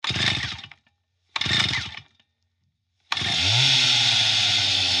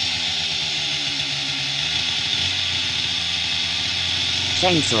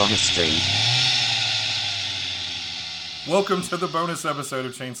Chainsaw History. Welcome to the bonus episode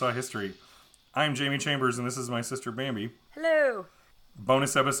of Chainsaw History. I'm Jamie Chambers, and this is my sister Bambi. Hello.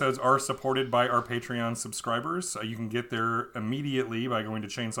 Bonus episodes are supported by our Patreon subscribers. You can get there immediately by going to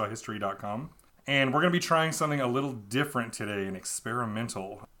chainsawhistory.com. And we're going to be trying something a little different today, and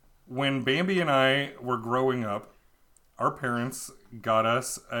experimental. When Bambi and I were growing up, our parents got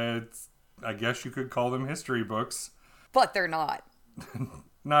us, I guess you could call them history books. But they're not.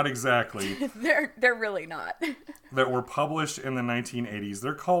 Not exactly. They're really not. That were published in the 1980s.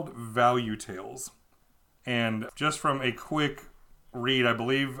 They're called Value Tales. And just from a quick read, I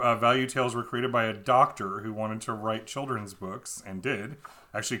believe Value Tales were created by a doctor who wanted to write children's books, and did,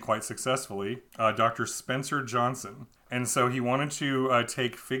 actually quite successfully, Dr. Spencer Johnson. And so he wanted to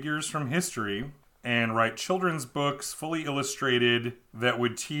take figures from history and write children's books, fully illustrated, that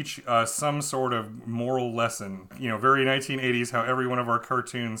would teach some sort of moral lesson. You know, very 1980s, how every one of our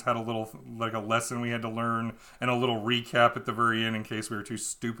cartoons had a little, like a lesson we had to learn, and a little recap at the very end in case we were too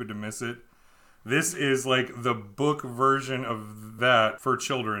stupid to miss it. This is like the book version of that for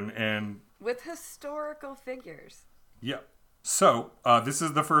children, and with historical figures. Yeah. So, this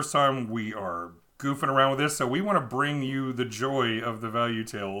is the first time we are goofing around with this, so we want to bring you the joy of the Value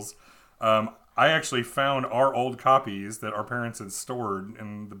Tales. I actually found our old copies that our parents had stored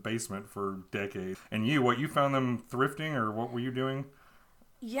in the basement for decades. And you found them thrifting, or what were you doing?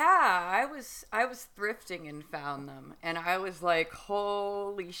 Yeah, I was thrifting and found them, and I was like,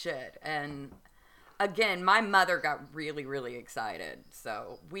 holy shit. And again, my mother got really, really excited.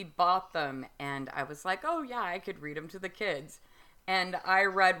 So we bought them, and I was like, oh yeah, I could read them to the kids. And I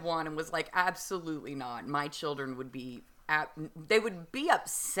read one and was like, absolutely not. My children would be they would be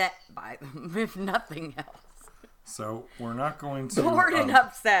upset by them, if nothing else. So we're not going to... Bored and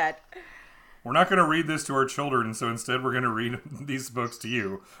upset. We're not going to read this to our children, so instead we're going to read these books to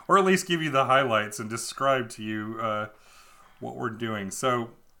you. Or at least give you the highlights and describe to you what we're doing. So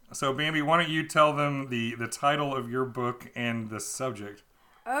Bambi, why don't you tell them the title of your book and the subject?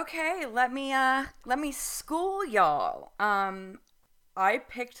 Okay, let me school y'all. I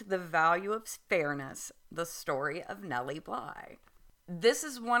picked The Value of Fairness, the story of Nellie Bly. This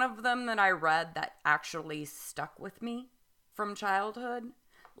is one of them that I read that actually stuck with me from childhood.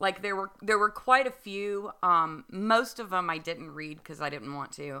 Like, there were quite a few. Most of them I didn't read because I didn't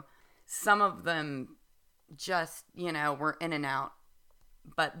want to. Some of them just, were in and out.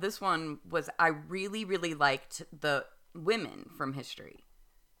 But this one was, I really, really liked the women from history.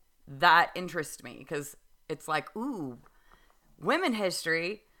 That interests me because it's like, ooh, women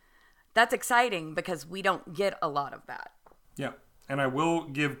history, that's exciting because we don't get a lot of that. Yeah. And I will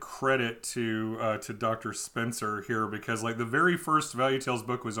give credit to Dr. Spencer here because, like, the very first Value Tales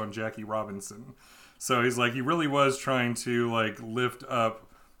book was on Jackie Robinson. So he's like, he really was trying to, like, lift up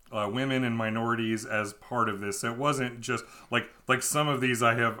women and minorities as part of this. It wasn't just, like some of these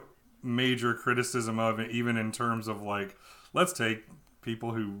I have major criticism of, even in terms of, like, let's take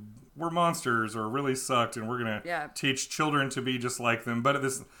people who were monsters or really sucked and we're going to teach children to be just like them. But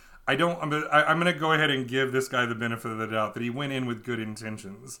this... I'm going to go ahead and give this guy the benefit of the doubt that he went in with good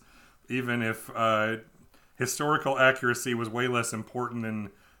intentions, even if historical accuracy was way less important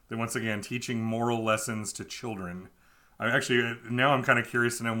than once again, teaching moral lessons to children. Now I'm kind of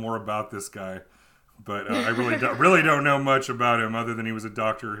curious to know more about this guy, but I really don't know much about him other than he was a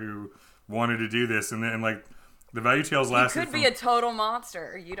doctor who wanted to do this. And then, like, the Value Tales lasted. He could be a total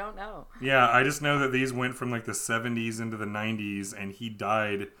monster. You don't know. Yeah, I just know that these went from, like, the 70s into the 90s, and he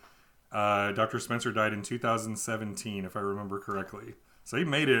died... Dr. Spencer died in 2017, if I remember correctly. So he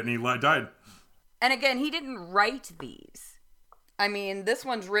made it, and he died. And again, he didn't write these. I mean, this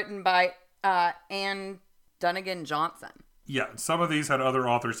one's written by Anne Dunnigan Johnson. Yeah, some of these had other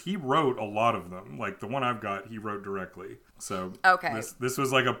authors. He wrote a lot of them. Like, the one I've got, he wrote directly. So okay. This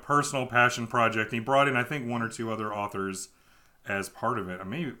was like a personal passion project. And he brought in, I think, one or two other authors as part of it.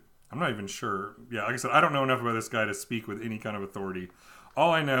 I'm not even sure. Yeah, like I said, I don't know enough about this guy to speak with any kind of authority.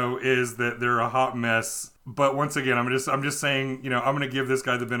 All I know is that they're a hot mess. But once again, I'm just saying, I'm going to give this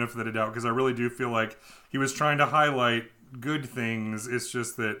guy the benefit of the doubt because I really do feel like he was trying to highlight good things. It's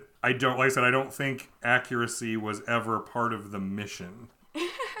just that I don't think accuracy was ever part of the mission.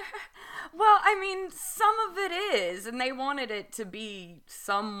 Well, I mean, some of it is, and they wanted it to be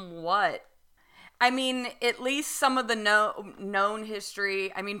somewhat. I mean, at least some of the known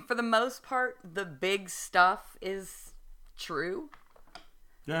history. I mean, for the most part, the big stuff is true.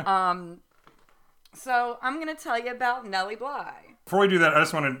 Yeah. So I'm going to tell you about Nellie Bly. Before I do that, I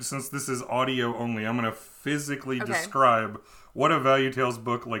just want to, since this is audio only, I'm going to physically describe what a Value Tales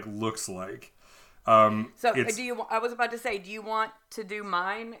book looks like. So I was about to say, do you want to do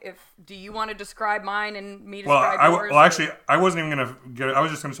mine? Do you want to describe mine and me describe yours? Actually, I wasn't even gonna get. I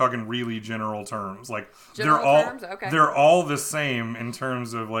was just gonna talk in really general terms. Like terms? Okay. They're all the same in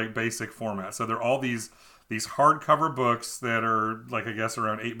terms of like basic format. So they're all these hardcover books that are like, I guess,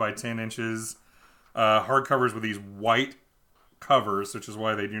 around 8 by 10 inches. Hardcovers with these white covers, which is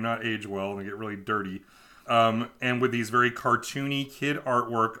why they do not age well and they get really dirty. And with these very cartoony kid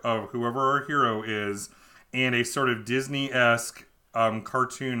artwork of whoever our hero is, and a sort of Disney-esque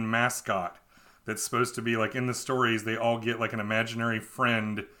cartoon mascot that's supposed to be like, in the stories, they all get like an imaginary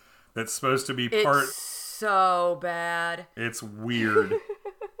friend that's supposed to be part. It's so bad. It's weird.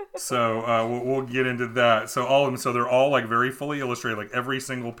 So we'll get into that. So all of them, so they're all like very fully illustrated. Like every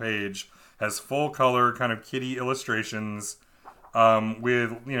single page has full color kind of kitty illustrations.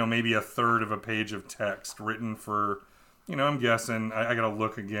 With, maybe a third of a page of text written for, I'm guessing, I gotta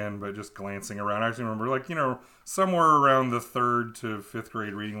look again, but just glancing around. I actually remember, like, somewhere around the 3rd to 5th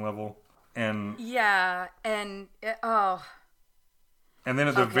grade reading level. And yeah, and, and then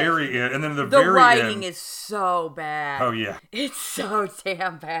at the very end, and then at the very writing end, is so bad. Oh, yeah. It's so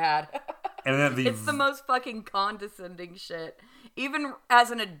damn bad. And then it's the most fucking condescending shit. Even as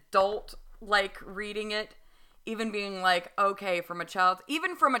an adult, like, reading it, even being like, okay, from a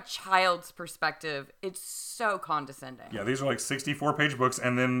child's perspective, it's so condescending. Yeah, these are like 64-page books,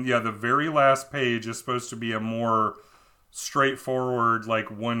 and then, the very last page is supposed to be a more straightforward,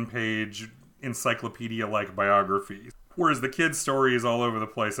 like, one-page encyclopedia-like biography. Whereas the kid's story is all over the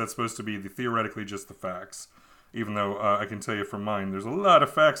place. That's supposed to be theoretically just the facts. Even though I can tell you from mine, there's a lot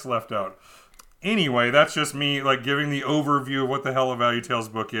of facts left out. Anyway, that's just me, like, giving the overview of what the hell a Value Tales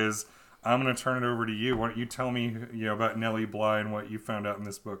book is. I'm going to turn it over to you. Why don't you tell me, about Nellie Bly and what you found out in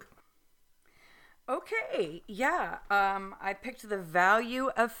this book? Okay, yeah. I picked The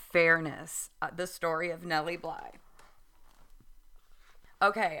Value of Fairness, the story of Nellie Bly.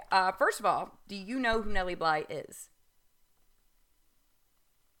 Okay, first of all, do you know who Nellie Bly is?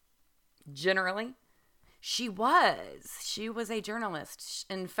 Generally? She was a journalist.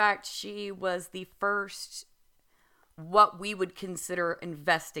 In fact, she was the first what we would consider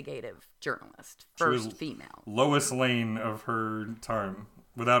investigative journalist. First female. Lois Lane of her time,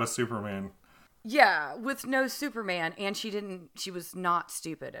 without a Superman. Yeah, with no Superman, and she was not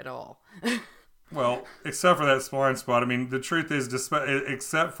stupid at all. Well, except for that blind spot. I mean, the truth is,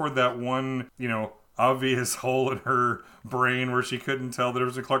 except for that one, obvious hole in her brain where she couldn't tell that it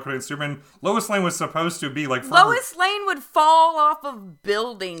was a Clark Kent and Superman, Lois Lane was supposed to be like... Lois Lane would fall off of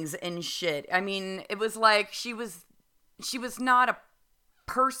buildings and shit. I mean, it was like she was not a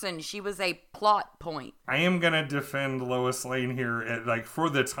person. She was a plot point. I am going to defend Lois Lane here. For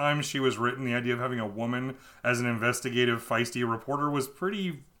the time she was written, the idea of having a woman as an investigative, feisty reporter was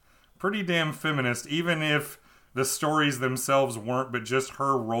pretty damn feminist, even if the stories themselves weren't, but just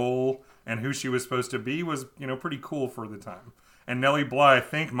her role and who she was supposed to be was, pretty cool for the time. And Nellie Bly, I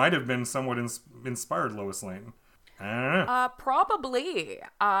think, might have been somewhat inspired Lois Lane. I don't know. Probably.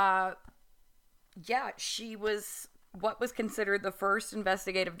 Yeah, she was what was considered the first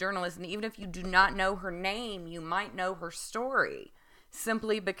investigative journalist, and even if you do not know her name, you might know her story,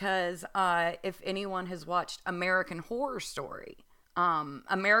 simply because if anyone has watched American Horror Story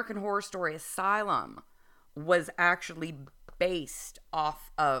Asylum was actually based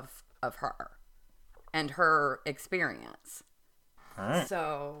off of her and her experience. All right.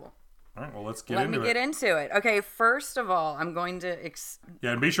 So... All right, well, let's get into it. Let me get into it. Okay, first of all, I'm going to...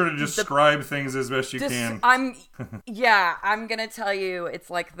 Yeah, and be sure to describe things as best you can. I'm going to tell you, it's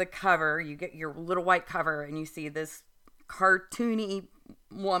like the cover. You get your little white cover, and you see this cartoony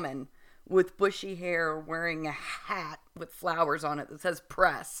woman with bushy hair wearing a hat with flowers on it that says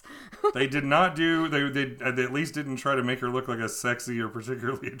press. They did not do... They at least didn't try to make her look like a sexy or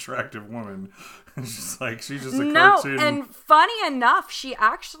particularly attractive woman. It's just like, she's just a cartoon. No, and funny enough, she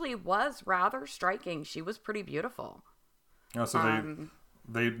actually was rather striking. She was pretty beautiful. Oh, so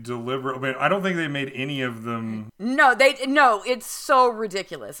they deliver... I mean, I don't think they made any of them... No, it's so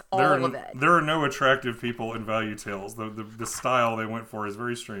ridiculous. All of it. There are no attractive people in Value Tales. The style they went for is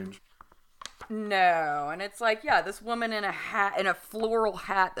very strange. No, and it's like, yeah, this woman in a floral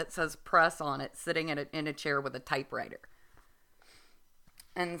hat that says press on it, sitting in a chair with a typewriter.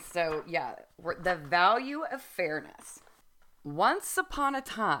 And so, yeah, The Value of Fairness. Once upon a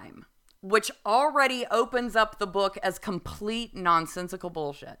time, which already opens up the book as complete nonsensical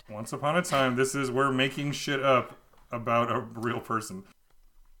bullshit. Once upon a time, we're making shit up about a real person.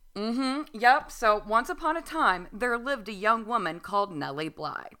 Mm-hmm, yep. So, once upon a time, there lived a young woman called Nellie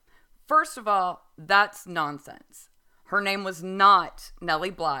Bly. First of all, that's nonsense. Her name was not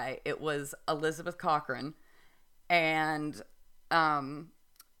Nellie Bly. It was Elizabeth Cochran. And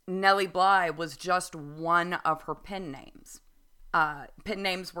Nellie Bly was just one of her pen names. Pen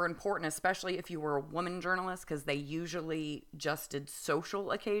names were important, especially if you were a woman journalist, because they usually just did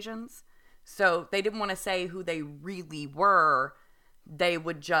social occasions. So they didn't want to say who they really were. They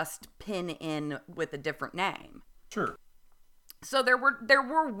would just pin in with a different name. Sure. So there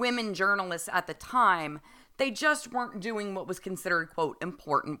were women journalists at the time. They just weren't doing what was considered, quote,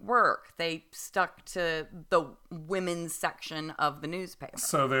 important work. They stuck to the women's section of the newspaper.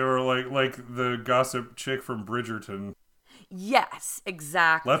 So they were like the gossip chick from Bridgerton. Yes,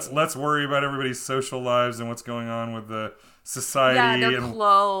 exactly. Let's worry about everybody's social lives and what's going on with the society their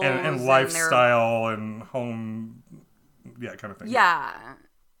clothes and lifestyle and home, kind of thing. Yeah.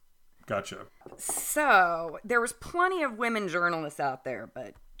 Gotcha. So there was plenty of women journalists out there,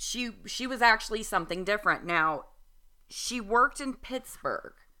 but she was actually something different. Now, she worked in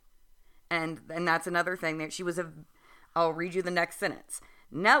Pittsburgh, and that's another thing that she was I'll read you the next sentence.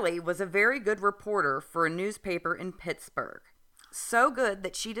 Nellie was a very good reporter for a newspaper in Pittsburgh. So good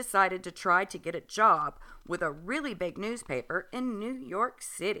that she decided to try to get a job with a really big newspaper in New York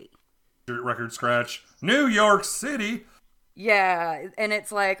City. Record scratch. New York City? Yeah, and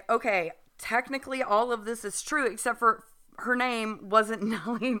it's like, okay, technically all of this is true, except for her name wasn't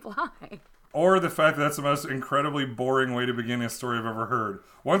Nellie Bly. Or the fact that that's the most incredibly boring way to begin a story I've ever heard.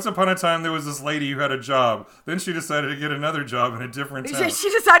 Once upon a time, there was this lady who had a job. Then she decided to get another job in a different town. She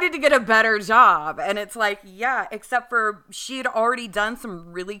decided to get a better job. And it's like, yeah, except for she had already done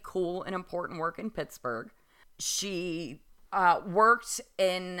some really cool and important work in Pittsburgh. She her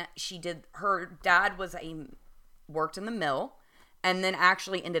dad worked in the mill and then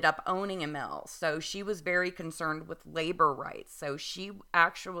actually ended up owning a mill. So she was very concerned with labor rights. So she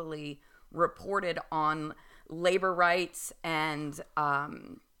actually reported on labor rights and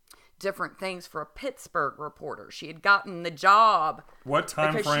different things for a Pittsburgh reporter. She had gotten the job. What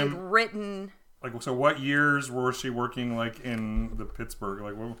time because frame? She had written. So what years was she working in the Pittsburgh?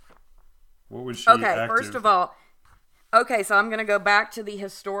 What was she? Okay, active? first of all, so I'm gonna go back to the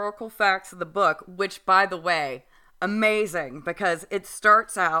historical facts of the book, which, by the way, amazing, because it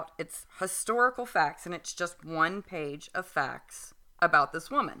starts out, it's historical facts, and it's just one page of facts about this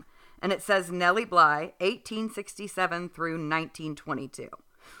woman. And it says Nellie Bly, 1867 through 1922.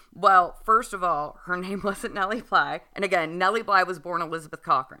 Well, first of all, her name wasn't Nellie Bly. And again, Nellie Bly was born Elizabeth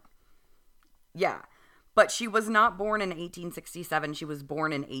Cochran. Yeah. But she was not born in 1867. She was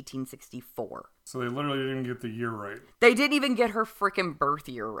born in 1864. So they literally didn't get the year right. They didn't even get her freaking birth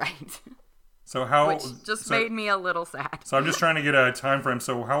year right. So how... Which just made me a little sad. So I'm just trying to get a time frame.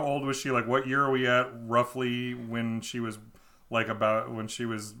 So how old was she? What year are we at roughly when she was... about when she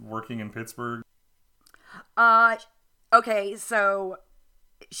was working in Pittsburgh? Okay, so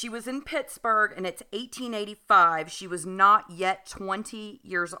she was in Pittsburgh, and it's 1885. She was not yet 20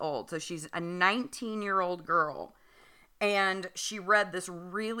 years old, so she's a 19-year-old girl. And she read this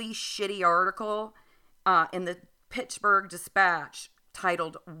really shitty article in the Pittsburgh Dispatch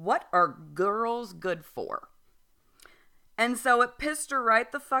titled, "What Are Girls Good For?" And so it pissed her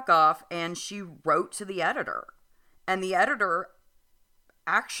right the fuck off, and she wrote to the editor. And the editor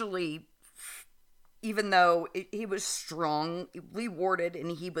actually, even though he was strongly worded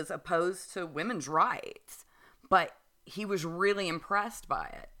and he was opposed to women's rights, but he was really impressed by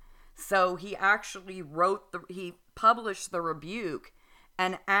it. So he actually he published the rebuke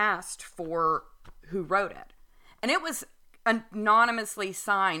and asked for who wrote it. And it was anonymously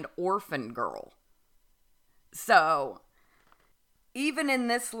signed Orphan Girl. So even in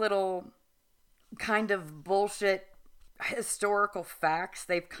this little kind of bullshit historical facts,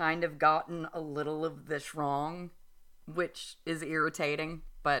 they've kind of gotten a little of this wrong, which is irritating.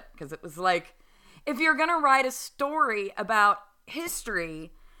 But because it was like, if you're gonna write a story about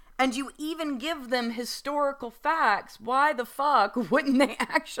history and you even give them historical facts, why the fuck wouldn't they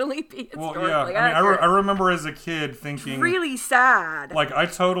actually be historically accurate? I remember as a kid thinking... It's really sad. I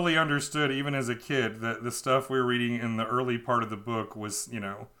totally understood, even as a kid, that the stuff we were reading in the early part of the book was,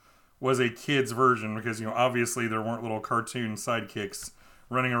 was a kid's version, because, obviously there weren't little cartoon sidekicks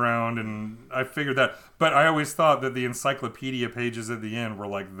running around, and I figured that. But I always thought that the encyclopedia pages at the end were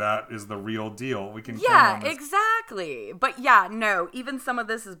that is the real deal. We can count on this. Exactly. But yeah, no, even some of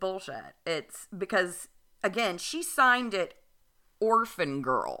this is bullshit. It's because, again, she signed it Orphan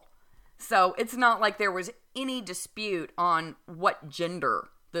Girl. So it's not like there was any dispute on what gender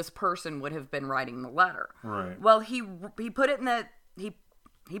this person would have been writing the letter. Right. Well, he put it in the...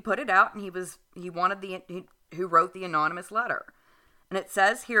 He put it out, and he wanted who wrote the anonymous letter. And it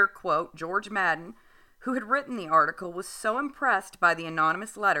says here, quote, George Madden, who had written the article, was so impressed by the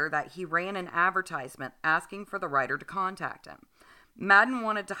anonymous letter that he ran an advertisement asking for the writer to contact him. Madden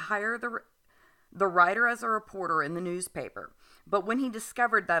wanted to hire the writer as a reporter in the newspaper, but when he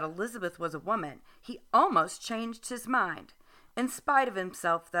discovered that Elizabeth was a woman, he almost changed his mind. In spite of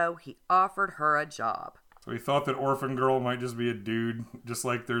himself, though, he offered her a job. So he thought that Orphan Girl might just be a dude, just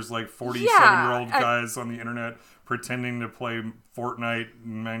like there's like 47-year-old guys on the internet pretending to play Fortnite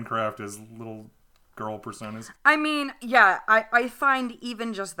and Minecraft as little girl personas. I mean, yeah, I find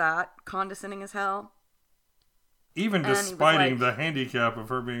even just that condescending as hell. Even despite the handicap of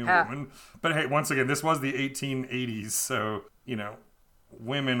her being a woman. But hey, once again, this was the 1880s, so, you know,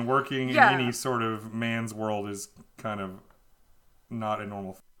 women working in any sort of man's world is kind of not a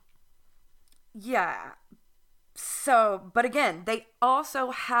normal thing. Yeah. So, but again, they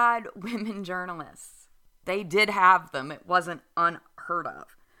also had women journalists. They did have them. It wasn't unheard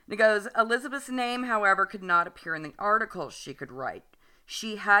of. It goes, Elizabeth's name, however, could not appear in the articles she could write.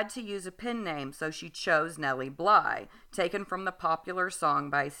 She had to use a pen name, so she chose Nellie Bly, taken from the popular song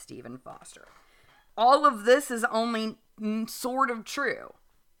by Stephen Foster. All of this is only sort of true,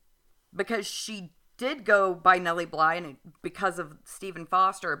 because she did go by Nellie Bly and because of Stephen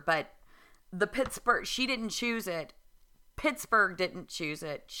Foster, but she didn't choose it. Pittsburgh didn't choose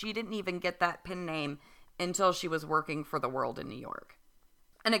it. She didn't even get that pen name until she was working for The World in New York.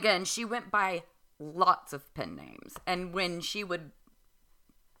 And again, she went by lots of pen names. And when she would,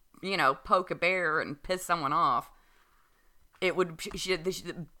 you know, poke a bear and piss someone off,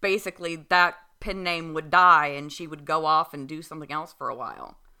 basically that pen name would die and she would go off and do something else for a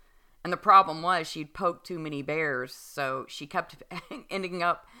while. And the problem was she'd poked too many bears, so she kept ending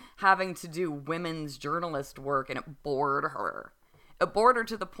up having to do women's journalist work, and it bored her. It bored her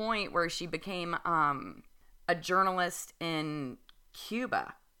to the point where she became a journalist in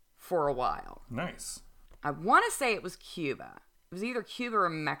Cuba for a while. Nice. I want to say it was Cuba. It was either Cuba or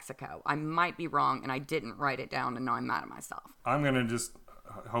Mexico. I might be wrong, and I didn't write it down, and now I'm mad at myself. I'm going to just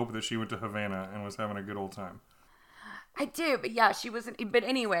hope that she went to Havana and was having a good old time. I do, but yeah, she wasn't. But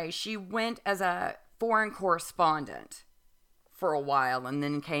anyway, she went as a foreign correspondent for a while and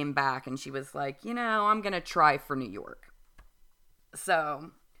then came back and she was like, you know, I'm going to try for New York.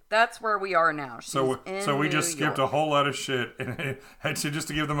 So that's where we are now. So we just skipped a whole lot of shit and had to just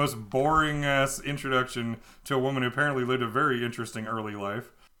to give the most boring ass introduction to a woman who apparently lived a very interesting early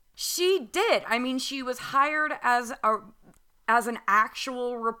life. She did. I mean, she was hired as an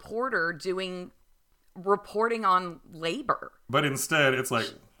actual reporter doing reporting on labor. But instead, it's like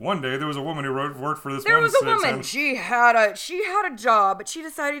one day there was a woman who worked for this. There was a woman. She had a job, but she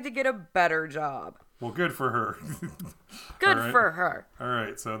decided to get a better job. Well, good for her. Good for her. All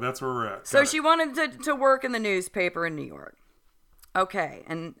right, so that's where we're at. So she wanted to work in the newspaper in New York. Okay,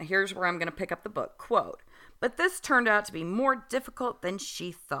 and here's where I'm going to pick up the book. Quote, but this turned out to be more difficult than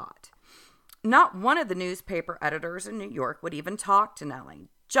she thought. Not one of the newspaper editors in New York would even talk to Nellie,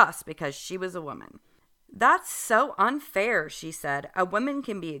 just because she was a woman. That's so unfair, she said. A woman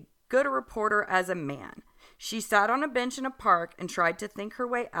can be as good a reporter as a man. She sat on a bench in a park and tried to think her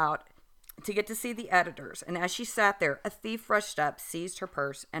way out to get to see the editors. And as she sat there, a thief rushed up, seized her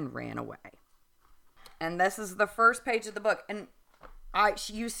purse, and ran away. And this is the first page of the book. And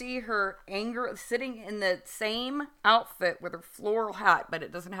you see her sitting in the same outfit with her floral hat, but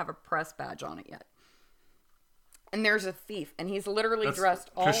it doesn't have a press badge on it yet. And there's a thief, and he's literally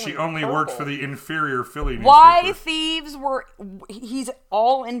dressed all in purple. Because she only worked for the inferior Philly newspaper. Why thieves were... He's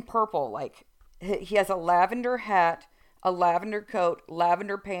all in purple. Like, he has a lavender hat, a lavender coat,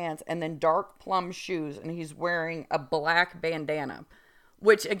 lavender pants, and then dark plum shoes, and he's wearing a black bandana.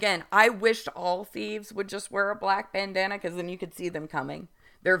 Which, again, I wished all thieves would just wear a black bandana, because then you could see them coming.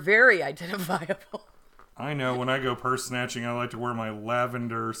 They're very identifiable. I know, when I go purse snatching, I like to wear my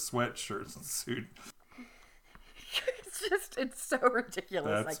lavender sweatshirt and suit. It's so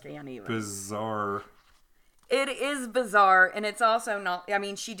ridiculous. That's I can't even. Bizarre. It is bizarre, and it's also not. I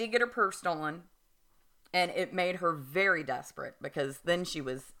mean, she did get her purse stolen, and it made her very desperate because then she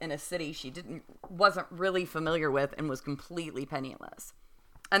was in a city she wasn't really familiar with and was completely penniless.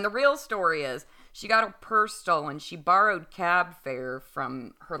 And the real story is she got her purse stolen. She borrowed cab fare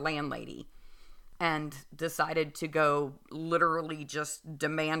from her landlady and decided to go literally just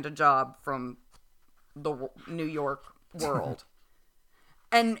demand a job from the New York world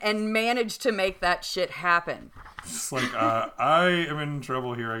and managed to make that shit happen. Just like, I am in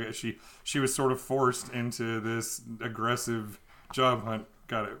trouble here. I guess she was sort of forced into this aggressive job hunt.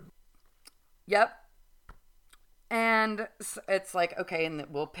 Got it. Yep. And it's like, okay, and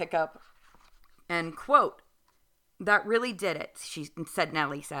we'll pick up and quote, That really did it, she said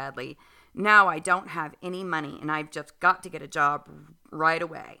Nellie sadly. Now I don't have any money, and I've just got to get a job right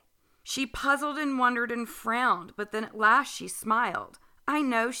away. She puzzled and wondered and frowned, but then at last she smiled. I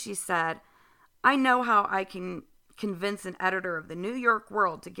know, she said. I know how I can convince an editor of the New York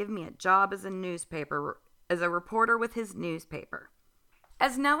World to give me a job as a reporter with his newspaper.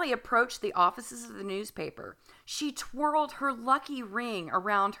 As Nellie approached the offices of the newspaper, she twirled her lucky ring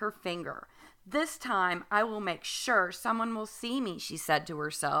around her finger. This time I will make sure someone will see me, she said to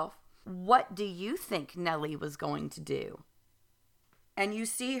herself. What do you think Nellie was going to do? And you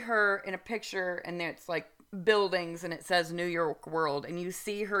see her in a picture, and it's like buildings, and it says New York World, and you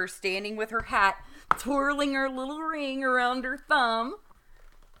see her standing with her hat, twirling her little ring around her thumb,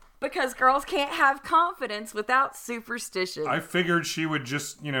 because girls can't have confidence without superstition. I figured she would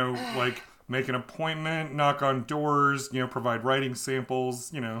just, like make an appointment, knock on doors, provide writing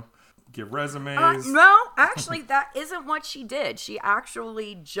samples, give resumes. No, actually, that isn't what she did. She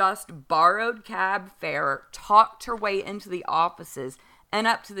actually just borrowed cab fare, talked her way into the offices and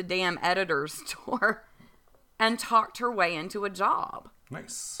up to the damn editor's door, and talked her way into a job.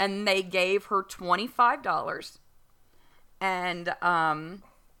 Nice. And they gave her $25 and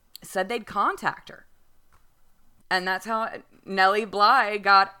said they'd contact her. And that's how Nellie Bly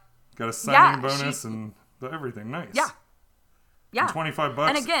got a signing bonus and everything. Nice. Yeah. Yeah. And $25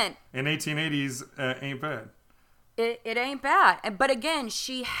 and again, in 1880s ain't bad. It ain't bad. But again,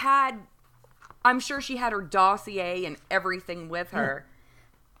 I'm sure she had her dossier and everything with her.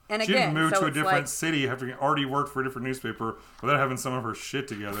 And she again, didn't move to a different like, city after already worked for a different newspaper without having some of her shit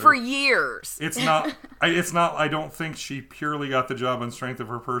together. For years. It's not, I don't think she purely got the job on strength of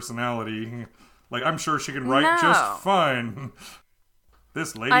her personality. Like, I'm sure she can write just fine.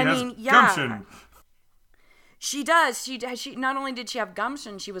 This lady has gumption. She does. She not only did she have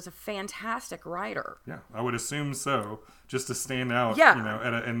gumption, she was a fantastic writer. Yeah, I would assume so. Just to stand out,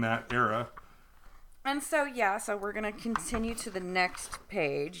 in that era. And so we're going to continue to the next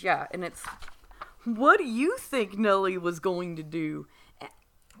page. Yeah, and it's, what do you think Nellie was going to do?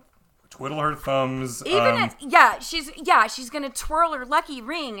 Twiddle her thumbs. She's going to twirl her lucky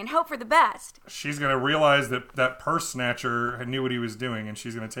ring and hope for the best. She's going to realize that purse snatcher knew what he was doing, and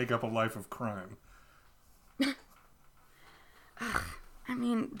she's going to take up a life of crime. I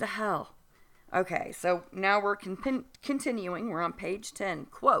mean, the hell. Okay, so now we're continuing. We're on page 10.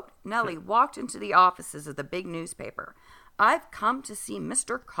 Quote, Nellie walked into the offices of the big newspaper. I've come to see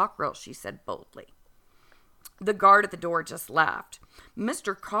Mr. Cockrell, she said boldly. The guard at the door just laughed.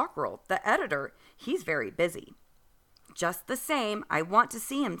 Mr. Cockrell, the editor, he's very busy. Just the same, I want to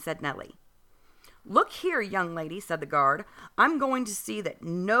see him, said Nellie. Look here, young lady, said the guard. I'm going to see that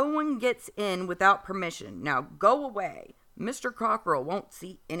no one gets in without permission. Now go away. Mr. Cockrell won't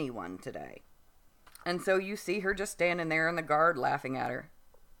see anyone today. And so you see her just standing there and the guard laughing at her.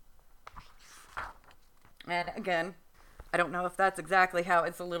 And again, I don't know if that's exactly how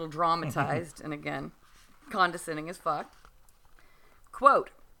it's a little dramatized. And again, condescending as fuck.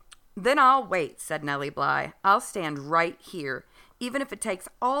 Quote, then I'll wait, said Nellie Bly. I'll stand right here. Even if it takes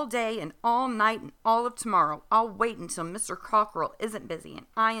all day and all night and all of tomorrow, I'll wait until Mr. Cockrell isn't busy, and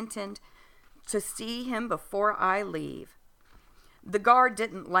I intend to see him before I leave. The guard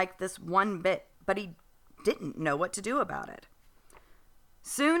didn't like this one bit, but he didn't know what to do about it.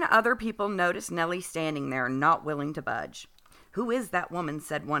 Soon other people noticed Nellie standing there, not willing to budge. Who is that woman,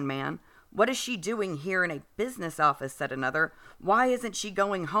 said one man. What is she doing here in a business office, said another. Why isn't she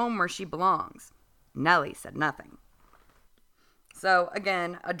going home where she belongs? Nellie said nothing. So,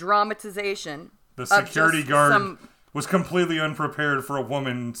 again, a dramatization. The security guard was completely unprepared for a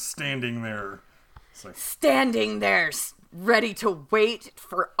woman standing there. Standing there, ready to wait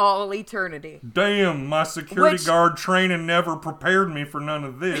for all eternity. Damn, my security guard training never prepared me for none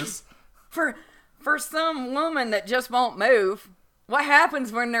of this. For some woman that just won't move, what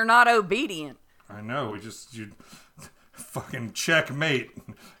happens when they're not obedient? I know, you fucking checkmate.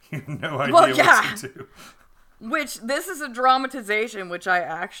 You have no idea what to do. Which, this is a dramatization which I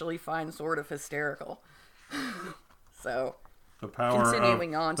actually find sort of hysterical. So,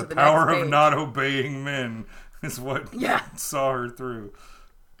 continuing on to the next page. The power of not obeying men is what saw her through.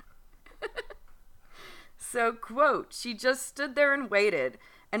 So, quote, she just stood there and waited.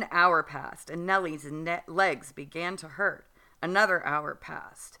 An hour passed, and Nellie's legs began to hurt. Another hour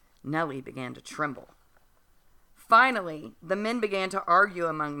passed. Nellie began to tremble. Finally, the men began to argue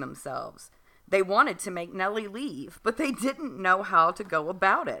among themselves. They wanted to make Nellie leave, but they didn't know how to go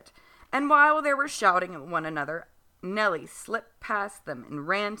about it. And while they were shouting at one another, Nellie slipped past them and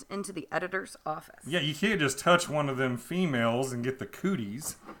ran into the editor's office. Yeah, you can't just touch one of them females and get the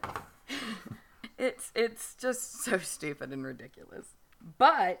cooties. It's just so stupid and ridiculous.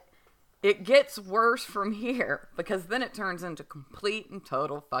 But it gets worse from here, because then it turns into complete and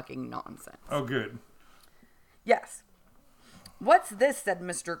total fucking nonsense. Oh, good. Yes. "What's this?" said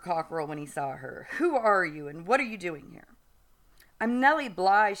Mr. Cockrell when he saw her. "Who are you, and what are you doing here?" "I'm Nellie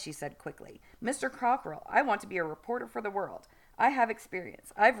Bly," she said quickly. "Mr. Cockrell, I want to be a reporter for the World. I have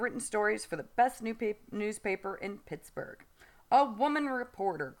experience. I've written stories for the best newspaper in Pittsburgh." "A woman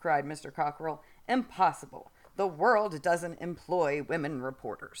reporter," cried Mr. Cockrell. "Impossible. The World doesn't employ women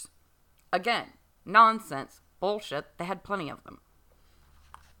reporters." Again, nonsense, bullshit. They had plenty of them.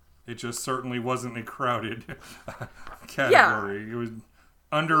 It just certainly wasn't a crowded category. Yeah. It was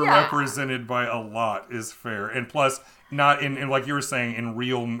underrepresented by a lot, is fair. And plus, not in like you were saying, in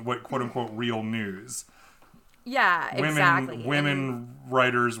real, what quote unquote real news. Yeah, exactly. Women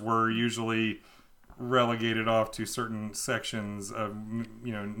writers were usually relegated off to certain sections of,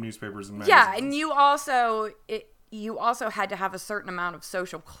 newspapers and magazines. Yeah, and you also had to have a certain amount of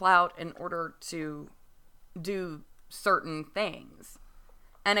social clout in order to do certain things.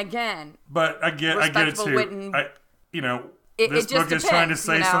 And again, but I get it too. This book is trying to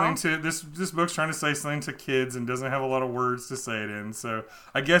say something to this book's trying to say something to kids and doesn't have a lot of words to say it in. So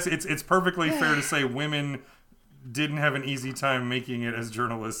I guess it's perfectly fair to say women didn't have an easy time making it as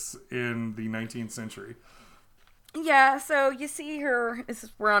journalists in the 19th century. Yeah, so you see her,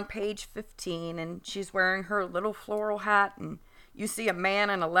 we're on page 15, and she's wearing her little floral hat, and you see a man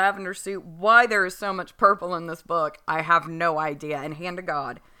in a lavender suit. Why there is so much purple in this book, I have no idea, and hand to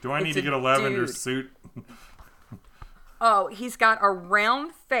God. Do I need to get a lavender suit? Oh, he's got a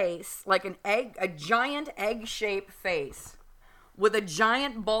round face, like a giant egg-shaped face, with a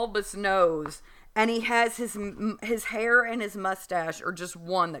giant bulbous nose, and he has his hair and his mustache are just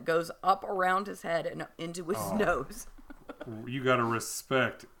one that goes up around his head and into his nose. You gotta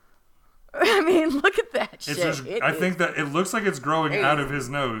respect. I mean, look at that shit. I think that it looks like it's growing out of his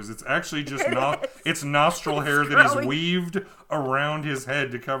nose. It's actually just it's nostril hair that is weaved around his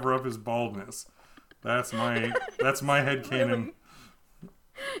head to cover up his baldness. That's my headcanon. Really?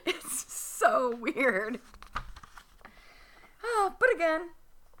 It's so weird. Oh, but again,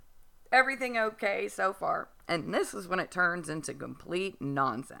 everything okay so far. And this is when it turns into complete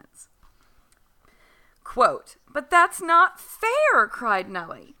nonsense. Quote, "But that's not fair," cried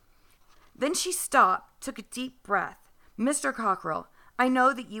Nellie. Then she stopped, took a deep breath. "Mr. Cockrell, I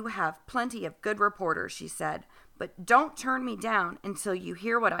know that you have plenty of good reporters," she said, "but don't turn me down until you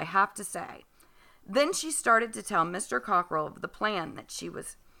hear what I have to say." Then she started to tell Mr. Cockrell of the plan that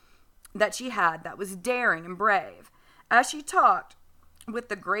she had that was daring and brave. As she talked with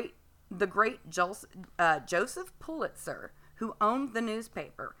the great Joseph Pulitzer, who owned the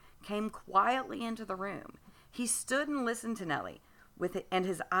newspaper, came quietly into the room. He stood and listened to Nellie, and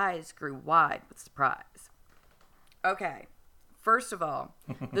his eyes grew wide with surprise. Okay, first of all,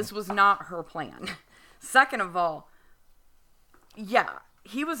 this was not her plan. Second of all, yeah,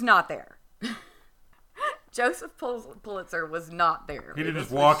 he was not there. Joseph Pulitzer was not there. He didn't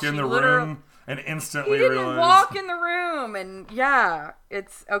just walk in the room and instantly realize. He didn't walk in the room, and yeah,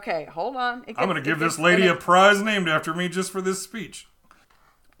 it's okay. Hold on. I'm going to give this lady a prize named after me just for this speech.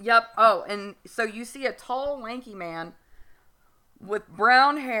 Yep. Oh, and so you see a tall, lanky man with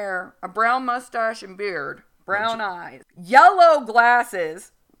brown hair, a brown mustache and beard, brown eyes, yellow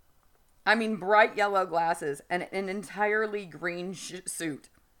glasses. I mean, bright yellow glasses, and an entirely green suit.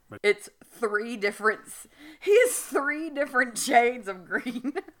 It's he has 3 different shades of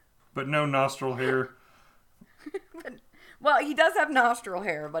green. But no nostril hair. Well, he does have nostril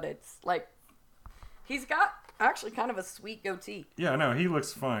hair, but it's like, he's got actually kind of a sweet goatee. Yeah, no, he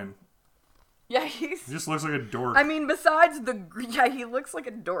looks fine. Yeah, he just looks like a dork. I mean, besides he looks like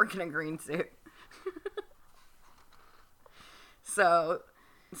a dork in a green suit. So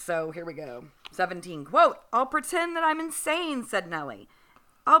here we go. 17, quote, "I'll pretend that I'm insane," said Nellie.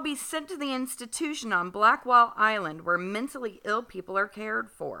 "I'll be sent to the institution on Blackwell Island where mentally ill people are cared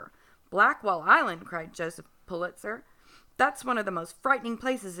for." "Blackwell Island," cried Joseph Pulitzer. "That's one of the most frightening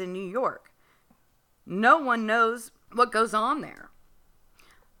places in New York. No one knows what goes on there."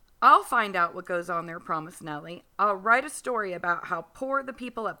 "I'll find out what goes on there," promised Nellie. "I'll write a story about how poor the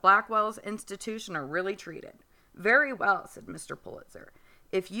people at Blackwell's institution are really treated." "Very well," said Mr. Pulitzer.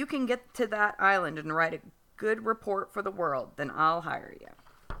 "If you can get to that island and write a good report for the World, then I'll hire you."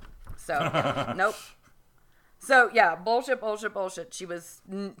 So, nope. So, yeah, bullshit.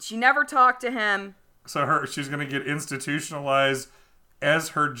 She never talked to him. So she's going to get institutionalized as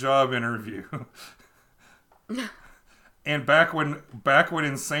her job interview. And back when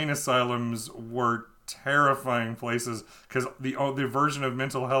insane asylums were terrifying places because the version of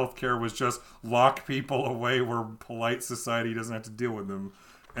mental health care was just lock people away where polite society doesn't have to deal with them.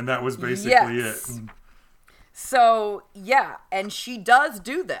 And that was basically it. So, yeah, and she does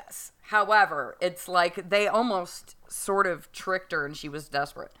do this. However, it's like they almost sort of tricked her and she was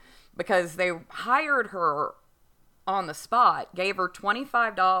desperate because they hired her on the spot, gave her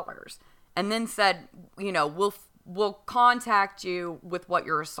 $25, and then said, you know, we'll contact you with what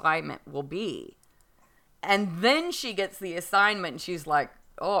your assignment will be. And then she gets the assignment and she's like,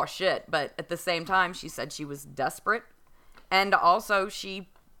 oh shit. But at the same time, she said she was desperate. And also she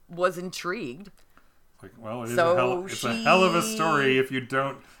was intrigued. Like, well, it's a hell of a story if you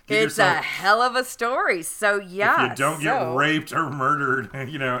don't get It's a hell of a story. So yeah. If you don't get raped or murdered,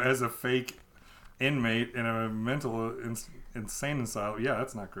 you know, as a fake inmate in a mental insane asylum. Yeah,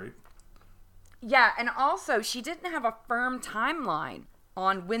 that's not great. Yeah, and also she didn't have a firm timeline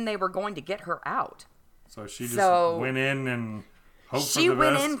on when they were going to get her out. So she just went in and hoped for the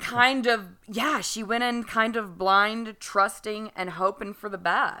best. She went in kind of blind, trusting, and hoping for the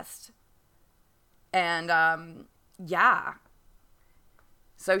best. And yeah.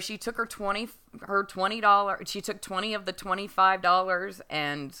 So she took her $20. She took 20 of the $25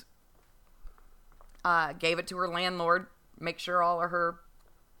 and gave it to her landlord. Make sure all of her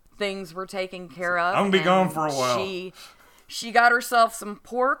things were taken care of. I'm gonna be gone for a while. She got herself some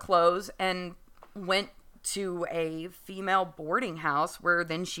poor clothes and went to a female boarding house where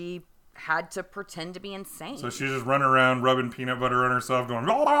then she had to pretend to be insane. So she just run around rubbing peanut butter on herself, going.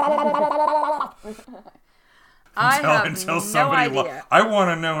 Until somebody. I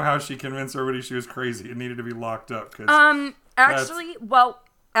want to know how she convinced everybody she was crazy and needed to be locked up.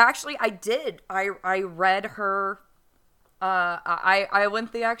 Actually, I did. I read her. I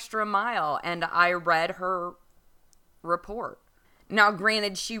went the extra mile and I read her report. Now,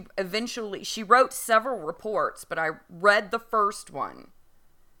 granted, she wrote several reports, but I read the first one.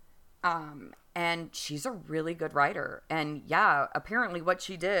 And she's a really good writer. And yeah, apparently what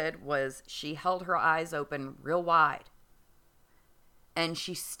she did was she held her eyes open real wide. And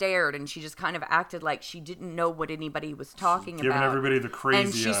she stared and she just kind of acted like she didn't know what anybody was talking about. Giving everybody the crazy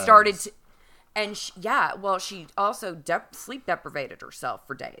And she eyes. started to... And she also sleep deprivated herself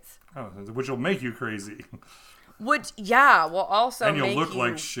for days. Oh, which will make you crazy. Will also and you'll make look you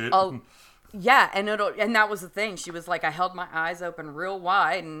like shit. Yeah, and that was the thing. She was like, I held my eyes open real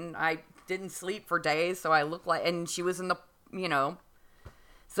wide, and I didn't sleep for days, so I looked like. And she was in the,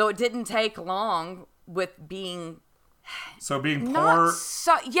 so it didn't take long with being. So being poor.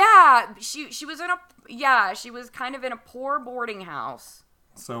 She was she was kind of in a poor boarding house.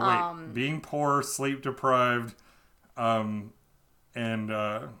 So wait, being poor, sleep deprived, and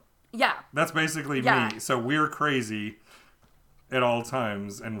yeah, that's basically me. So we're crazy at all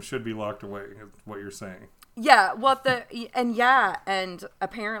times and should be locked away. Is what you're saying? Yeah. Well, and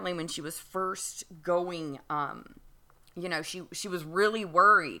apparently when she was first going, she was really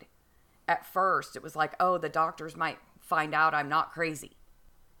worried. At first, it was like, oh, the doctors might find out I'm not crazy,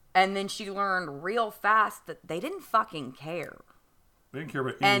 and then she learned real fast that they didn't fucking care. They didn't care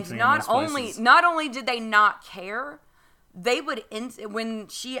about anything. And not only did they not care, they would when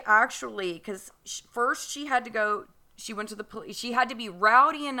she actually, because first she had to go. She went to the police. She had to be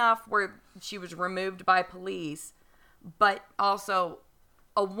rowdy enough where she was removed by police, but also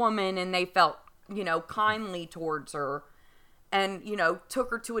a woman, and they felt, kindly towards her, and, took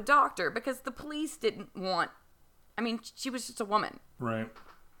her to a doctor because the police didn't want. I mean, she was just a woman, right?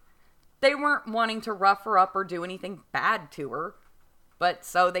 They weren't wanting to rough her up or do anything bad to her. But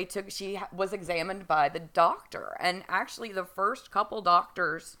so she was examined by the doctor. And actually the first couple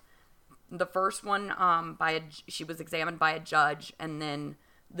doctors, the first one, she was examined by a judge, and then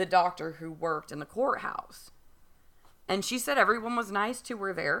the doctor who worked in the courthouse. And she said everyone was nice to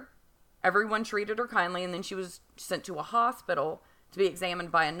her there. Everyone treated her kindly, and then she was sent to a hospital to be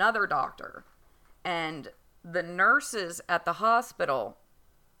examined by another doctor. And the nurses at the hospital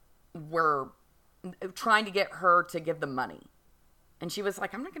were trying to get her to give them money. And she was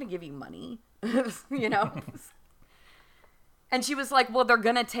like, I'm not going to give you money, And she was like, well, they're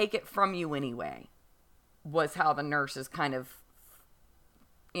going to take it from you anyway, was how the nurses kind of,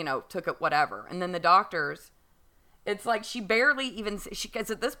 took it whatever. And then the doctors, it's like she barely even,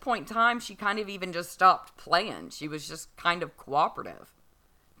 because at this point in time, she kind of even just stopped playing. She was just kind of cooperative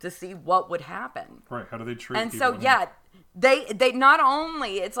to see what would happen. Right. How do they treat and people? And so, yeah, they not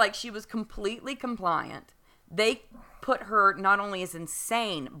only, it's like she was completely compliant. They put her not only as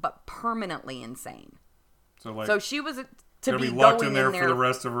insane, but permanently insane. So, like, so she was to Gonna be be locked going in there for the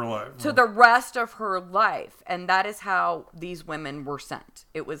rest of her life. to the rest of her life. And that is how these women were sent.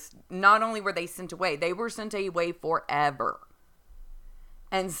 It was not only were they sent away, they were sent away forever.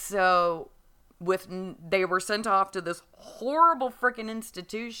 And so they were sent off to this horrible freaking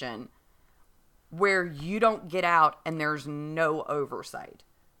institution where you don't get out and there's no oversight.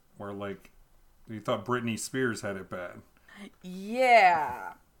 Where, like, you thought Britney Spears had it bad.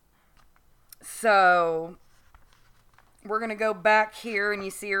 Yeah. So we're going to go back here and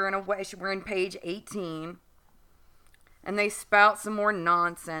you see her in a way. We're in page 18. And they spout some more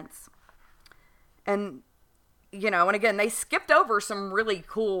nonsense. And, you know, and again, they skipped over some really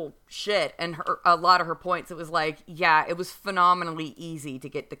cool shit. And a lot of her points, it was like, yeah, it was phenomenally easy to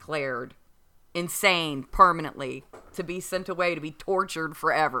get declared insane permanently. To be sent away, to be tortured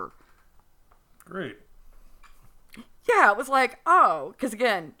forever. Great. Yeah, it was like, oh, because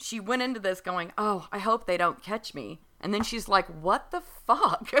again, she went into this going, oh, I hope they don't catch me. And then she's like, what the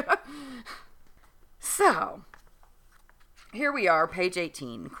fuck? So, here we are, page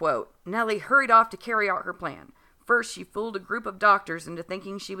 18, quote, Nellie hurried off to carry out her plan. First, she fooled a group of doctors into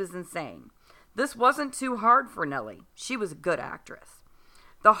thinking she was insane. This wasn't too hard for Nellie. She was a good actress.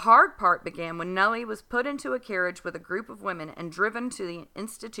 The hard part began when Nellie was put into a carriage with a group of women and driven to the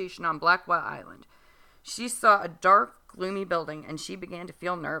institution on Blackwell Island. She saw a dark, gloomy building, and she began to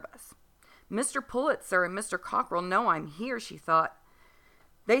feel nervous. Mr. Pulitzer and Mr. Cockrell know I'm here, she thought.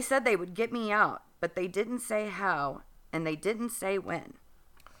 They said they would get me out, but they didn't say how, and they didn't say when.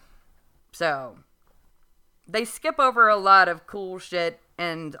 So, they skip over a lot of cool shit,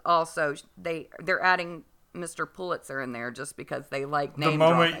 and also they're adding Mr. Pulitzer in there just because they like name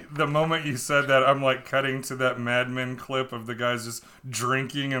dropping. The moment you said that, I'm like cutting to that Mad Men clip of the guys just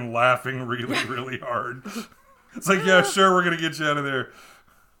drinking and laughing really, really hard. It's like, yeah, sure, we're gonna get you out of there.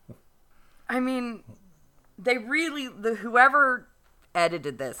 I mean, they really, whoever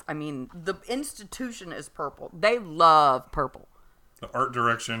edited this, I mean, the institution is purple. They love purple. The art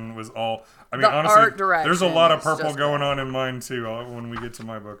direction was all, I mean, The honestly, art direction there's a lot of is purple just going on in mine too when we get to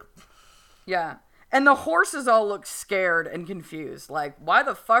my book. Yeah. And the horses all look scared and confused. Like, why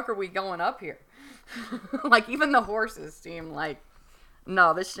the fuck are we going up here? Like, even the horses seem like,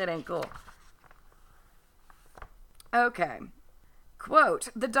 no, this shit ain't cool. Okay. Quote,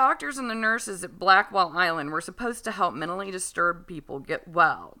 the doctors and the nurses at Blackwell Island were supposed to help mentally disturbed people get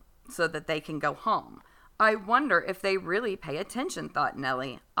well so that they can go home. I wonder if they really pay attention, thought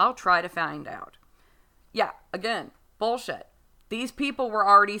Nellie. I'll try to find out. Yeah, again, bullshit. These people were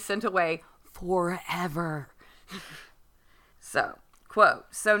already sent away forever. So, quote,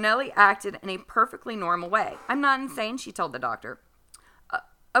 so Nellie acted in a perfectly normal way. I'm not insane, she told the doctor.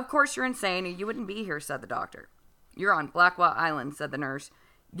 Of course you're insane or you wouldn't be here, said the doctor. You're on Blackwell Island, said the nurse.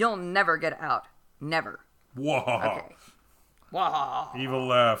 You'll never get out. Never. Whoa. Okay. Whoa. Evil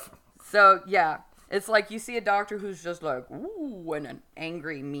laugh. So, yeah. It's like you see a doctor who's just like, ooh, and an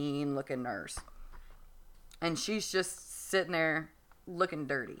angry, mean-looking nurse. And she's just sitting there looking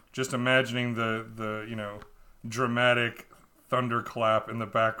dirty. Just imagining the dramatic thunderclap in the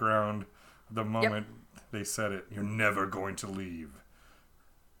background the moment they said it. You're never going to leave.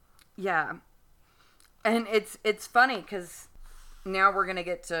 Yeah. And it's funny because now we're going to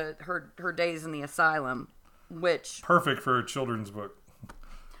get to her days in the asylum, which... Perfect for a children's book.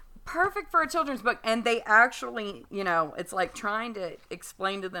 Perfect for a children's book. And they actually, it's like trying to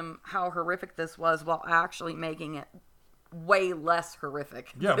explain to them how horrific this was while actually making it way less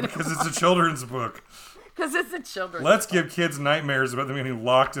horrific. Yeah, because it's a children's book. Because it's a children's Let's book. give kids nightmares about them getting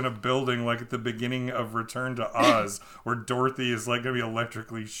locked in a building like at the beginning of Return to Oz, where Dorothy is like going to be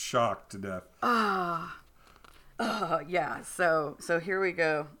electrically shocked to death. Yeah. So here we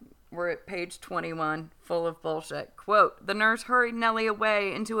go. We're at page 21, full of bullshit. Quote, the nurse hurried Nellie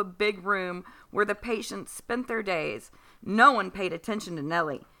away into a big room where the patients spent their days. No one paid attention to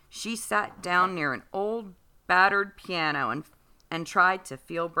Nellie. She sat down near an old, battered piano and tried to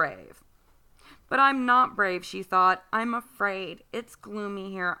feel brave. But I'm not brave, she thought. I'm afraid. It's gloomy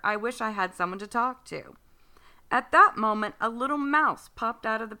here. I wish I had someone to talk to. At that moment, a little mouse popped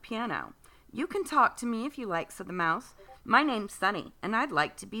out of the piano. You can talk to me if you like, said the mouse. My name's Sunny, and I'd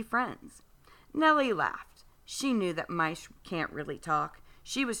like to be friends. Nellie laughed. She knew that mice can't really talk.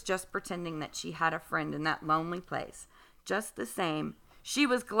 She was just pretending that she had a friend in that lonely place. Just the same, she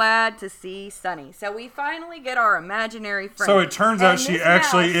was glad to see Sunny. So we finally get our imaginary friend. So it turns out she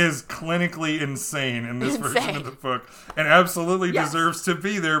actually mouse is clinically insane in this version of the book, and absolutely deserves to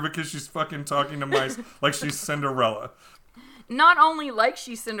be there because she's fucking talking to mice like she's Cinderella. Not only like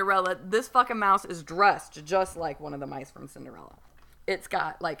she's Cinderella, this fucking mouse is dressed just like one of the mice from Cinderella. It's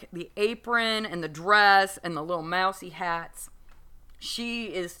got like the apron and the dress and the little mousy hats. She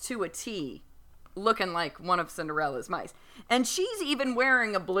is to a T looking like one of Cinderella's mice. And she's even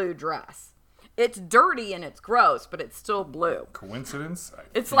wearing a blue dress. It's dirty and it's gross, but it's still blue. Coincidence?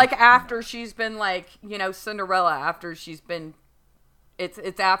 It's like after she's been like, you know, Cinderella, after she's been,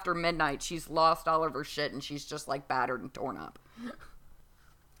 it's after midnight. She's lost all of her shit and she's just like battered and torn up.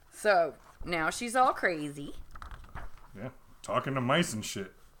 So now she's all crazy. Yeah, talking to mice and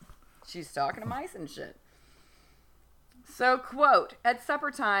shit. She's talking to mice and shit. So, quote, at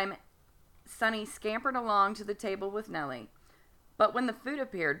supper time, Sunny scampered along to the table with Nellie. But when the food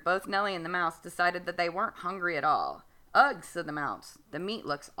appeared, both Nellie and the mouse decided that they weren't hungry at all. Ugh, said the mouse. The meat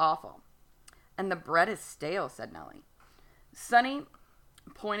looks awful. And the bread is stale, said Nellie. Sunny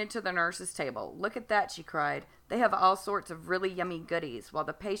pointed to the nurse's table. Look at that, she cried. They have all sorts of really yummy goodies, while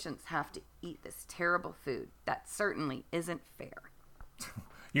the patients have to eat this terrible food. That certainly isn't fair.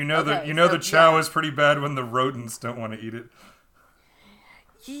 The chow is pretty bad when the rodents don't want to eat it.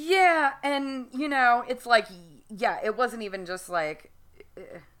 Yeah, and, you know, it's like, yeah, it wasn't even just like,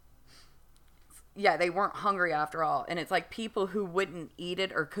 yeah, they weren't hungry after all. And it's like people who wouldn't eat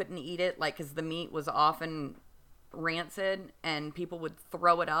it or couldn't eat it, like, because the meat was often rancid and people would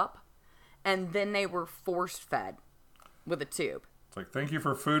throw it up. And then they were force-fed with a tube. It's like, thank you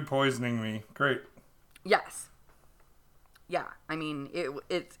for food poisoning me. Great. Yes. Yeah, I mean,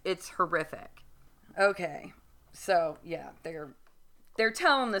 it's horrific. Okay, so, yeah, they're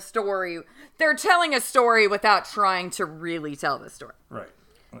telling the story. They're telling a story without trying to really tell the story. Right.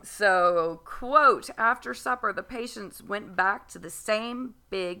 So, quote, after supper, the patients went back to the same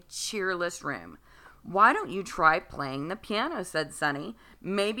big, cheerless room. Why don't you try playing the piano, said Sunny.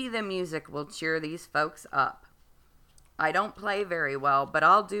 Maybe the music will cheer these folks up. I don't play very well, but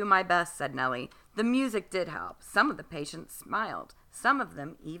I'll do my best, said Nellie. The music did help. Some of the patients smiled. Some of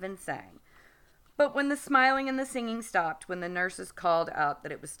them even sang. But when the smiling and the singing stopped, when the nurses called out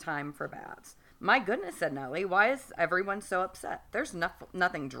that it was time for baths. My goodness, said Nellie, why is everyone so upset? There's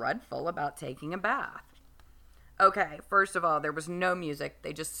nothing dreadful about taking a bath. Okay, first of all, there was no music.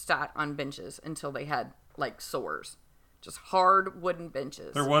 They just sat on benches until they had, like, sores. Just hard wooden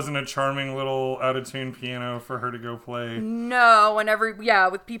benches. There wasn't a charming little out-of-tune piano for her to go play. No, and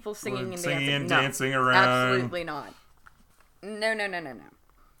with people singing and dancing. Dancing around. Absolutely not. No.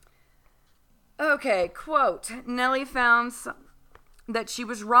 Okay, quote, Nellie found that she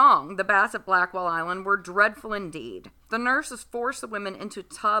was wrong. The baths at Blackwell Island were dreadful indeed. The nurses forced the women into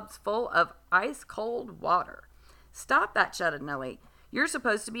tubs full of ice-cold water. Stop that, shouted Nellie. You're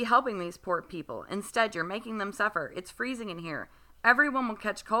supposed to be helping these poor people. Instead, you're making them suffer. It's freezing in here. Everyone will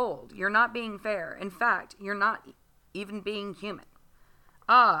catch cold. You're not being fair. In fact, you're not even being human.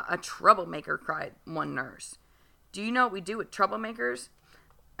 Ah, a troublemaker, cried one nurse. Do you know what we do with troublemakers?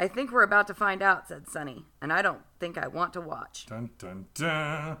 I think we're about to find out, said Sunny, and I don't think I want to watch. Dun, dun,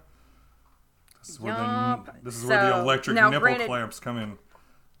 dun. This is where the electric nipple clamps come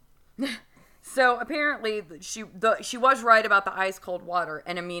in. So apparently she was right about the ice cold water,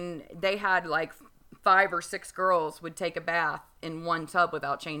 and I mean they had like 5 or 6 girls would take a bath in one tub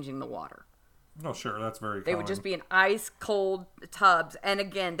without changing the water. Oh sure, that's very common. They would just be in ice cold tubs, and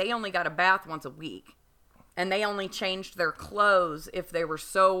again they only got a bath once a week, and they only changed their clothes if they were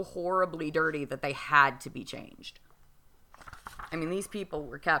so horribly dirty that they had to be changed. I mean these people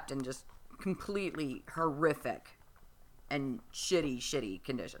were kept in just completely horrific and shitty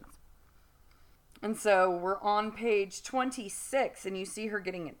conditions. And so we're on page 26, and you see her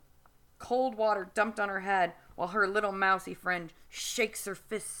getting cold water dumped on her head while her little mousy friend shakes her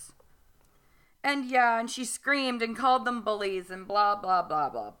fists. And she screamed and called them bullies and blah, blah, blah,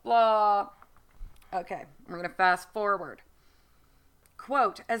 blah, blah. Okay, we're going to fast forward.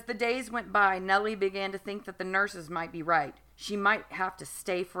 Quote, as the days went by, Nellie began to think that the nurses might be right. She might have to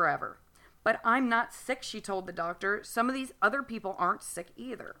stay forever. But I'm not sick, she told the doctor. Some of these other people aren't sick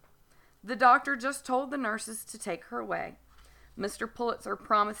either. The doctor just told the nurses to take her away. Mr. Pulitzer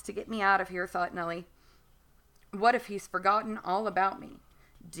promised to get me out of here, thought Nellie. What if he's forgotten all about me?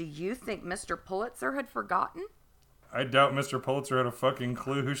 Do you think Mr. Pulitzer had forgotten? I doubt Mr. Pulitzer had a fucking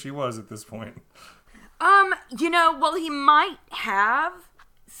clue who she was at this point. Well, he might have,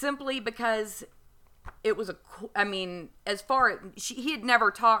 simply because it was he had never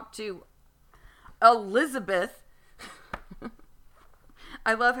talked to Elizabeth.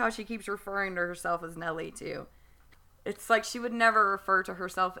 I love how she keeps referring to herself as Nellie, too. It's like she would never refer to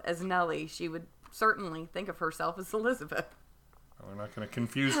herself as Nellie. She would certainly think of herself as Elizabeth. We're not going to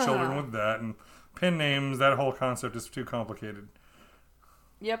confuse children with that. And pen names, that whole concept is too complicated.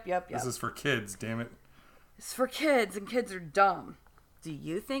 Yep. This is for kids, damn it. It's for kids, and kids are dumb. Do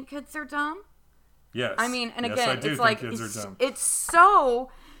you think kids are dumb? Yes. I mean, and yes, again, I do it's think like kids are dumb. it's so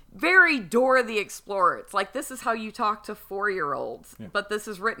very Dora the Explorer. It's like, this is how you talk to 4-year-olds, but this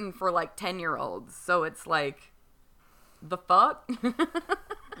is written for like 10-year-olds. So it's like, the fuck?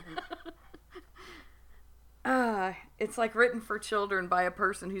 It's like written for children by a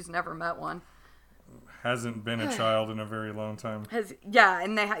person who's never met one. Hasn't been a child in a very long time.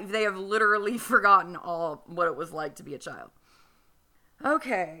 And they have literally forgotten all what it was like to be a child.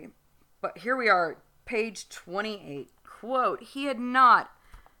 Okay, but here we are, page 28. Quote, he had not.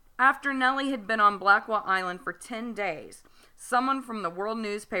 After Nellie had been on Blackwell Island for 10 days, someone from the World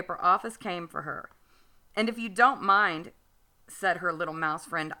newspaper office came for her. And if you don't mind, said her little mouse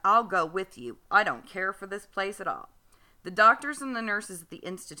friend, I'll go with you. I don't care for this place at all. The doctors and the nurses at the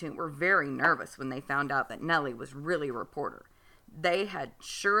Institute were very nervous when they found out that Nellie was really a reporter. They had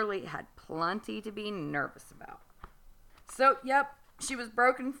surely had plenty to be nervous about. So, yep, she was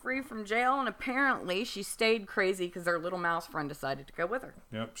broken free from jail, and apparently she stayed crazy because her little mouse friend decided to go with her.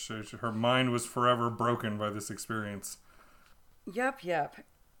 Yep, her mind was forever broken by this experience. Yep.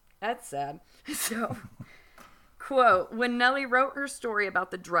 That's sad. So, quote, when Nellie wrote her story about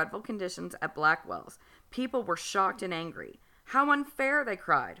the dreadful conditions at Blackwell's, people were shocked and angry. How unfair, they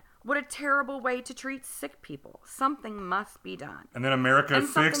cried. What a terrible way to treat sick people. Something must be done. And then America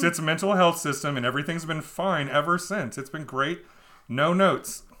fixed its mental health system, and everything's been fine ever since. It's been great. No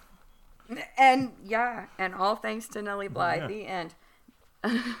notes. And all thanks to Nellie Bly. Yeah. The end.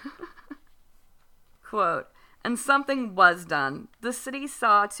 Quote, and something was done. The city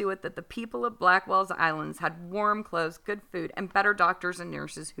saw to it that the people of Blackwell's Islands had warm clothes, good food, and better doctors and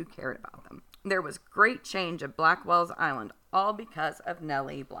nurses who cared about them. There was great change at Blackwell's Island, all because of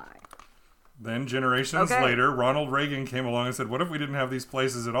Nellie Bly. Then, generations later, Ronald Reagan came along and said, what if we didn't have these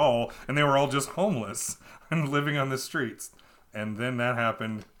places at all, and they were all just homeless and living on the streets? And then that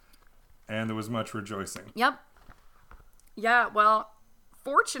happened, and there was much rejoicing. Yep. Yeah, well,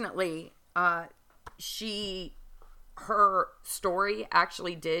 fortunately, her story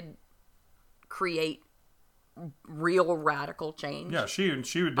actually did create real radical change. Yeah, she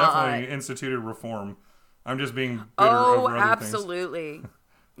would definitely instituted reform. I'm just being bitter over other absolutely.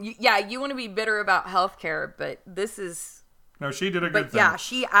 You want to be bitter about healthcare, but this is... No, she did a good thing. Yeah,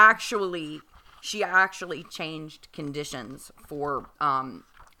 she actually changed conditions for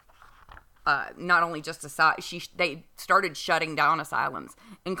not only just they started shutting down asylums,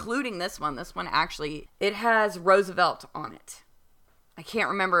 including this one. This one actually, it has Roosevelt on it. I can't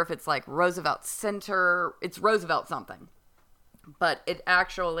remember if it's like Roosevelt Center. It's Roosevelt something. But it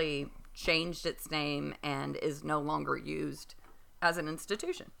actually changed its name and is no longer used as an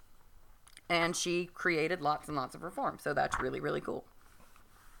institution. And she created lots and lots of reform. So that's really, really cool.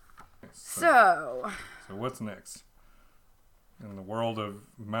 So what's next? In the world of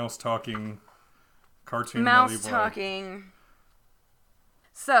mouse-talking cartoon mouse-talking.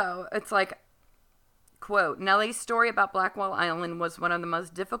 So, it's like, quote, Nellie's story about Blackwell Island was one of the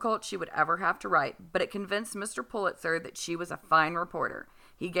most difficult she would ever have to write, but it convinced Mr. Pulitzer that she was a fine reporter.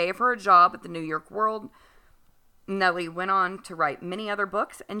 He gave her a job at the New York World. Nellie went on to write many other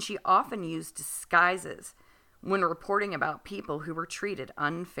books, and she often used disguises when reporting about people who were treated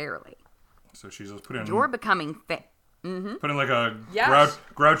unfairly. So she's just put in... You're becoming... Put in like a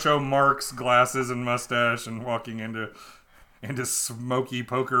Groucho Marx glasses and mustache and walking into smoky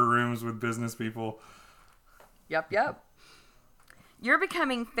poker rooms with business people. Yep. You're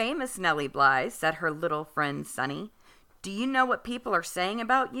becoming famous, Nellie Bly, said her little friend Sunny. Do you know what people are saying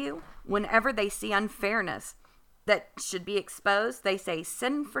about you? Whenever they see unfairness that should be exposed, they say,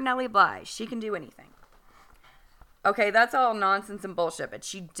 send for Nellie Bly. She can do anything. Okay, that's all nonsense and bullshit, but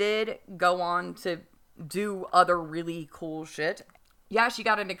she did go on to do other really cool shit. Yeah, she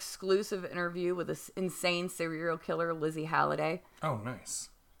got an exclusive interview with this insane serial killer, Lizzie Halliday. Oh, nice.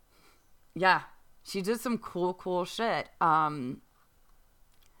 Yeah, she did some cool shit.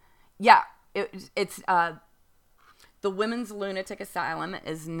 It's the Women's Lunatic Asylum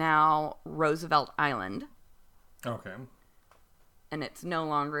is now Roosevelt Island. Okay. And it's no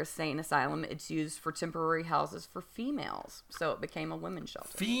longer a sane asylum. It's used for temporary houses for females. So it became a women's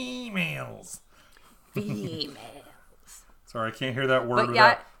shelter. Females. Sorry, I can't hear that word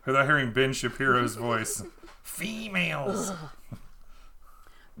without hearing Ben Shapiro's voice. Females.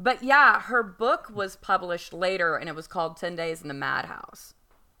 But yeah, her book was published later, and it was called 10 Days in the Madhouse.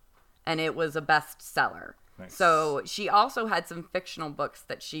 And it was a bestseller. Nice. So she also had some fictional books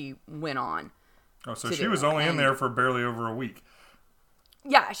that she went on. Oh, so she was only in there for barely over a week.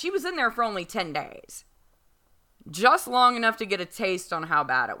 Yeah, she was in there for only 10 days. Just long enough to get a taste on how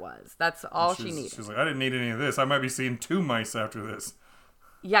bad it was. That's all she needed. She's like, I didn't need any of this. I might be seeing 2 mice after this.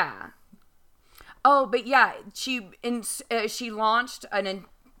 Yeah. Oh, but yeah, she launched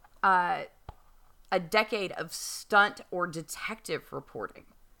a decade of stunt or detective reporting.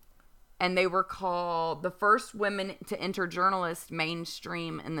 And they were called the first women to enter journalist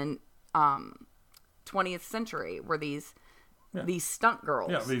mainstream in the 20th century were these stunt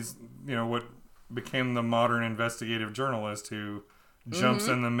girls. Yeah, these, what became the modern investigative journalist who jumps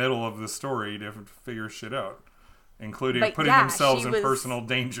in the middle of the story to figure shit out, including putting themselves in personal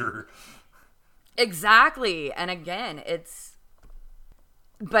danger. Exactly. And again, it's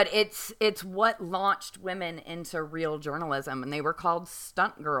what launched women into real journalism, and they were called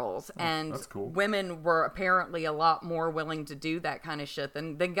stunt girls. And that's cool. Women were apparently a lot more willing to do that kind of shit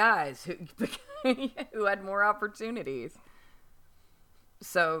than guys who had more opportunities.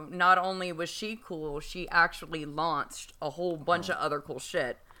 So not only was she cool, she actually launched a whole bunch of other cool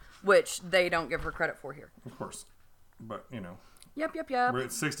shit, which they don't give her credit for here. Of course. But, Yep. we're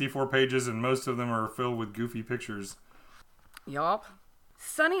at 64 pages, and most of them are filled with goofy pictures. Yup.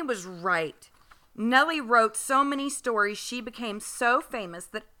 Sonny was right. Nellie wrote so many stories she became so famous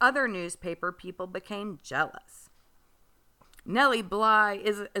that other newspaper people became jealous. Nellie Bly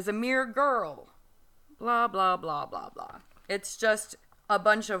is a mere girl. Blah, blah, blah, blah, blah. It's just a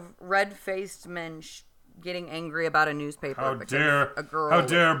bunch of red-faced men getting angry about a newspaper. How dare a girl. How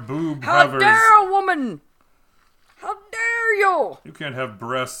dare boob How hovers. dare a woman! How dare you! You can't have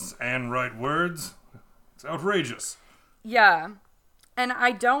breasts and write words. It's outrageous. Yeah. And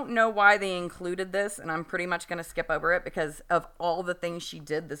I don't know why they included this, and I'm pretty much going to skip over it because of all the things she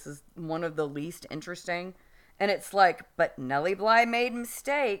did. This is one of the least interesting. And it's like, but Nellie Bly made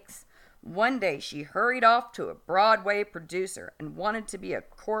mistakes. One day she hurried off to a Broadway producer and wanted to be a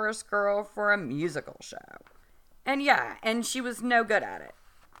chorus girl for a musical show. And yeah, and she was no good at it.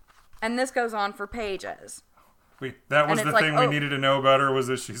 And this goes on for pages. That was the thing we needed to know about her, was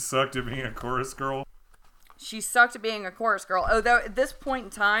that she sucked at being a chorus girl. She sucked at being a chorus girl. Although at this point in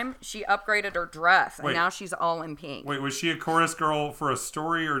time, she upgraded her dress, and now she's all in pink. Wait, was she a chorus girl for a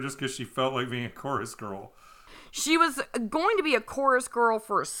story, or just because she felt like being a chorus girl? She was going to be a chorus girl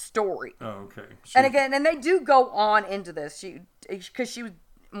for a story. Oh, okay. And they do go on into this. Because she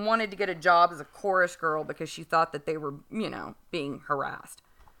wanted to get a job as a chorus girl because she thought that they were, being harassed.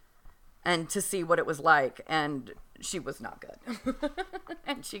 And to see what it was like, and she was not good.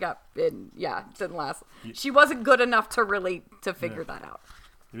 And she didn't last. She wasn't good enough to figure that out.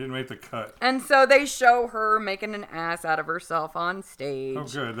 You didn't make the cut. And so they show her making an ass out of herself on stage. Oh,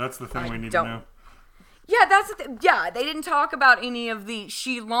 good. That's the thing we need to know. Yeah, that's the thing. Yeah, they didn't talk about any of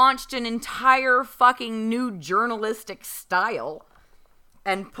she launched an entire fucking new journalistic style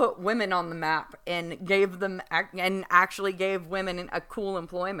and put women on the map and actually gave women a cool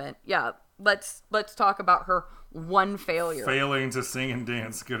employment. Yeah, let's talk about her one failure. Failing to sing and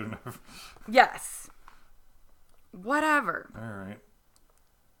dance good enough. Yes. Whatever. All right.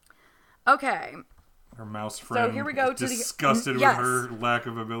 Okay. Her mouse friend. So here we go to disgusted with her lack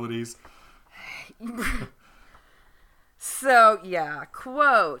of abilities. So, yeah,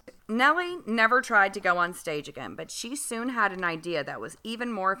 quote, Nellie never tried to go on stage again, but she soon had an idea that was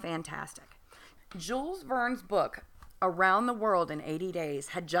even more fantastic. Jules Verne's book, Around the World in 80 Days,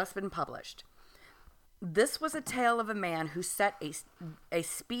 had just been published. This was a tale of a man who set a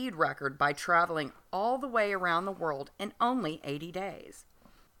speed record by traveling all the way around the world in only 80 days.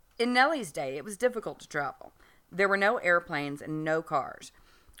 In Nellie's day, it was difficult to travel. There were no airplanes and no cars.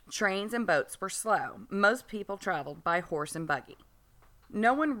 Trains and boats were slow. Most people traveled by horse and buggy.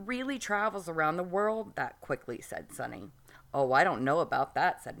 No one really travels around the world that quickly, said Sonny. Oh, I don't know about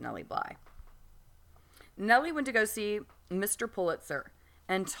that, said Nellie Bly. Nellie went to go see Mr. Pulitzer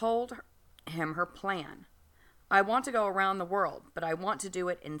and told him her plan. I want to go around the world, but I want to do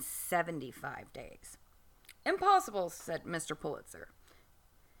it in 75 days. Impossible, said Mr. Pulitzer.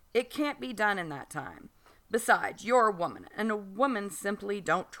 It can't be done in that time. Besides, you're a woman, and a woman simply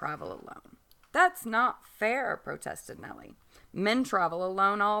don't travel alone. That's not fair, protested Nellie. Men travel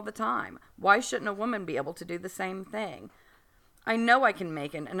alone all the time. Why shouldn't a woman be able to do the same thing? I know I can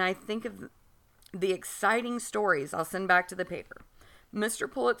make it, and I think of the exciting stories I'll send back to the paper.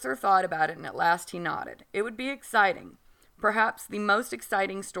 Mr. Pulitzer thought about it, and at last he nodded. It would be exciting. Perhaps the most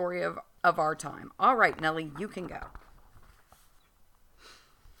exciting story of our time. All right, Nellie, you can go.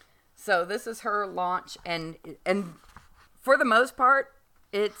 So this is her launch, and for the most part,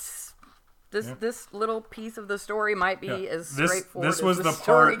 it's this little piece of the story might be as straightforward as the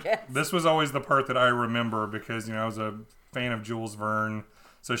story gets. This was always the part that I remember because I was a fan of Jules Verne.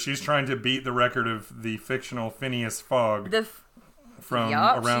 So she's trying to beat the record of the fictional Phineas Fogg from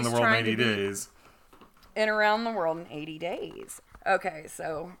Around the World in 80 Days. And Around the World in 80 Days. Okay,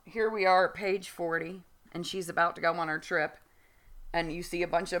 so here we are at page 40, and she's about to go on her trip. And you see a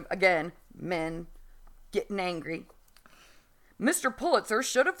bunch of, again, men getting angry. Mr. Pulitzer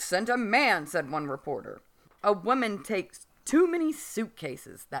should have sent a man, said one reporter. A woman takes too many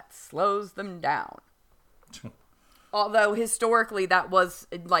suitcases. That slows them down. Although historically that was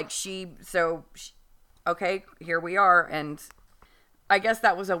like okay, here we are. And I guess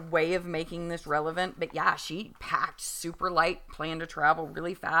that was a way of making this relevant. But yeah, she packed super light, planned to travel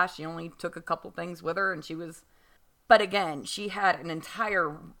really fast. She only took a couple things with her, and she was... But again, she had an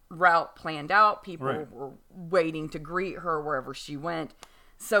entire route planned out. People were waiting to greet her wherever she went.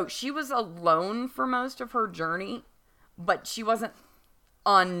 So she was alone for most of her journey, but she wasn't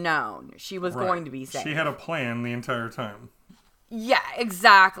unknown. She was going to be safe. She had a plan the entire time. Yeah,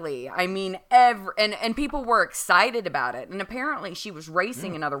 exactly. I mean, and people were excited about it. And apparently she was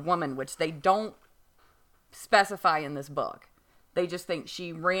racing another woman, which they don't specify in this book. They just think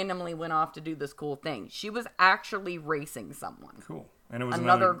she randomly went off to do this cool thing. She was actually racing someone. Cool. And it was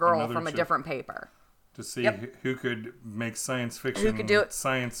another girl from a different paper. To see who could make science fiction who could do it.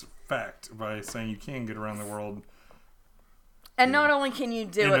 Science fact by saying you can get around the world. And not only can you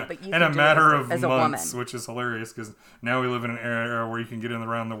do it, but you can do it as a woman. In a matter of months, which is hilarious because now we live in an era where you can get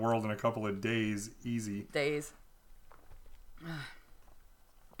around the world in a couple of days, easy. Days.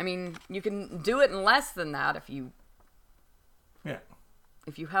 I mean, you can do it in less than that if you... Yeah.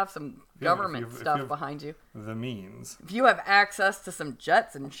 If you have some government stuff behind you. The means. If you have access to some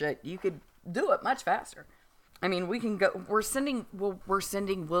jets and shit, you could do it much faster. I mean, we can go... We're sending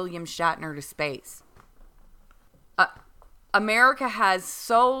William Shatner to space. America has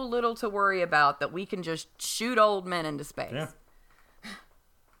so little to worry about that we can just shoot old men into space. Yeah.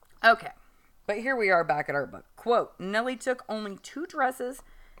 Okay. But here we are back at our book. Quote, Nellie took only 2 dresses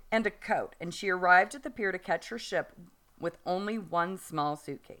and a coat, and she arrived at the pier to catch her ship with only 1 small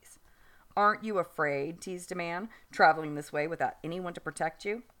suitcase. Aren't you afraid, teased a man, traveling this way without anyone to protect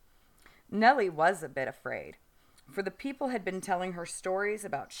you? Nellie was a bit afraid, for the people had been telling her stories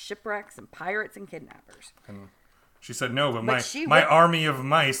about shipwrecks and pirates and kidnappers. And she said, no, but my army of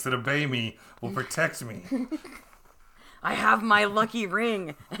mice that obey me will protect me. I have my lucky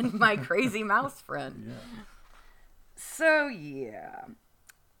ring and my crazy mouse friend. Yeah. So, yeah.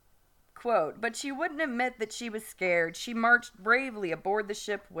 Quote, but she wouldn't admit that she was scared. She marched bravely aboard the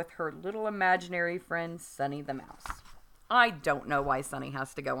ship with her little imaginary friend, Sunny the Mouse. I don't know why Sunny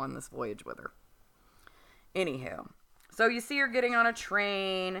has to go on this voyage with her. Anywho, so you see her getting on a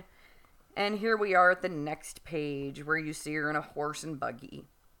train, and here we are at the next page where you see her in a horse and buggy.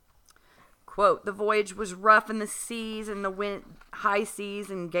 Quote, the voyage was rough in the seas and the high seas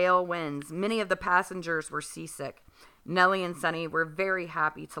and gale winds. Many of the passengers were seasick. Nellie and Sunny were very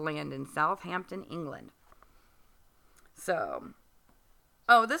happy to land in Southampton, England. So,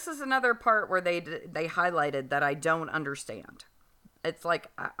 this is another part where they highlighted that I don't understand. It's like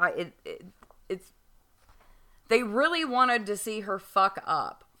it's they really wanted to see her fuck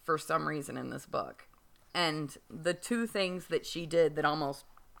up for some reason in this book, and the 2 things that she did that almost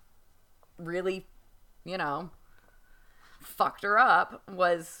really, fucked her up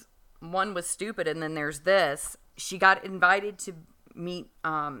was, one was stupid, and then there's this. She got invited to meet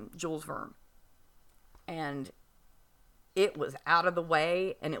Jules Verne, and it was out of the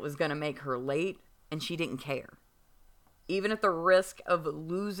way, and it was going to make her late, and she didn't care. Even at the risk of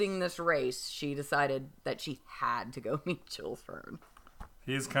losing this race, she decided that she had to go meet Jules Verne.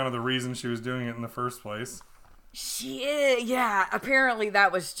 He's kind of the reason she was doing it in the first place. Yeah. Apparently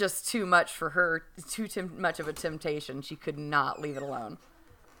that was just too much for her, much of a temptation. She could not leave it alone.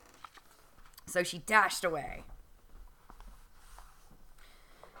 So she dashed away.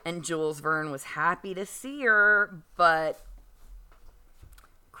 And Jules Verne was happy to see her, but,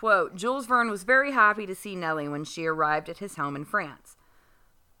 quote, Jules Verne was very happy to see Nellie when she arrived at his home in France.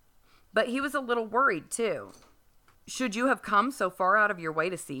 But he was a little worried, too. Should you have come so far out of your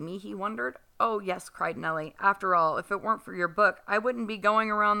way to see me, he wondered. Oh, yes, cried Nellie. After all, if it weren't for your book, I wouldn't be going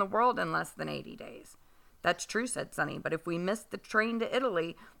around the world in less than 80 days. That's true, said Sunny, but if we missed the train to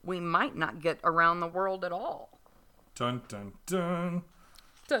Italy, we might not get around the world at all. Dun, dun, dun.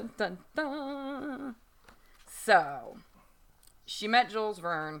 Dun, dun, dun. So, she met Jules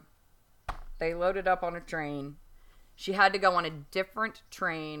Verne. They loaded up on a train. She had to go on a different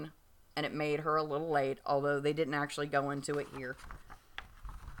train, and it made her a little late, although they didn't actually go into it here.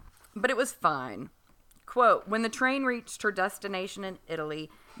 But it was fine. Quote, when the train reached her destination in Italy,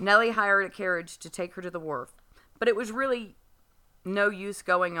 Nellie hired a carriage to take her to the wharf. But it was really no use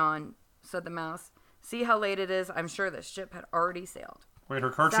going on, said the mouse. See how late it is? I'm sure the ship had already sailed. Wait, her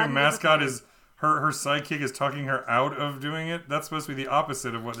cartoon mascot is her sidekick is talking her out of doing it. That's supposed to be the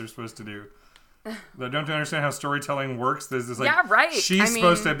opposite of what they're supposed to do. Don't you understand how storytelling works? There's this, like, Yeah, right. She's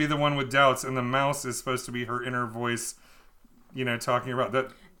supposed to be the one with doubts, and the mouse is supposed to be her inner voice, talking about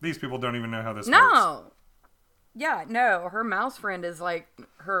that. These people don't even know how this works. No. Yeah, no. Her mouse friend is like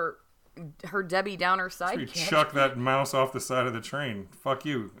her Debbie Downer sidekick. Chuck that mouse off the side of the train. Fuck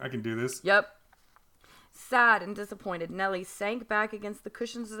you. I can do this. Yep. Sad and disappointed, Nellie sank back against the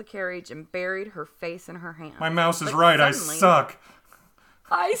cushions of the carriage and buried her face in her hands. My mouse is right. Suddenly, I suck.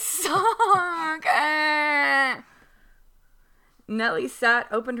 I suck. Nellie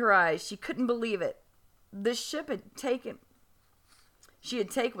opened her eyes. She couldn't believe it. The ship she had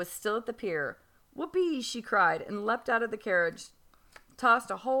taken was still at the pier. Whoopee, she cried and leapt out of the carriage,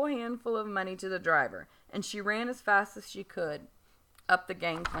 tossed a whole handful of money to the driver, and she ran as fast as she could up the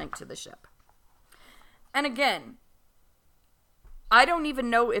gangplank to the ship. And again, I don't even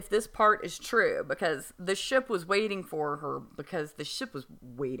know if this part is true because the ship was waiting for her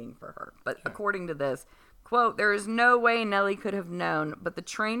But according to this, quote, there is no way Nellie could have known, but the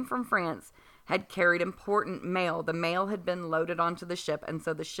train from France had carried important mail. The mail had been loaded onto the ship, and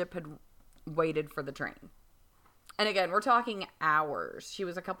so the ship had waited for the train. And again, we're talking hours. She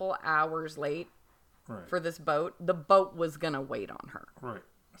was a couple hours late for this boat. The boat was going to wait on her. Right.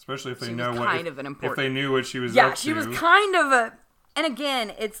 Especially if they she know was what kind of an important. If they knew what she was up to. Yeah, she was kind of a. And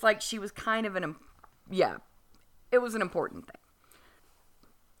again, it's like she was kind of an. Yeah, it was an important thing.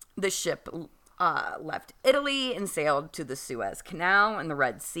 The ship left Italy and sailed to the Suez Canal and the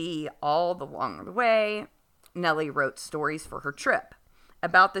Red Sea. All along the way, Nellie wrote stories for her trip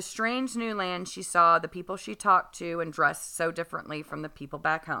about the strange new land she saw, the people she talked to, and dressed so differently from the people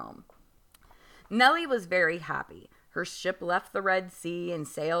back home. Nellie was very happy. Her ship left the Red Sea and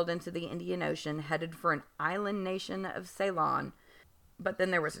sailed into the Indian Ocean, headed for an island nation of Ceylon. But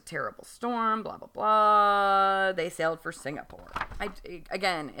then there was a terrible storm, blah, blah, blah. They sailed for Singapore.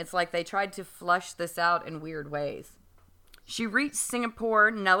 Again, it's like they tried to flush this out in weird ways. She reached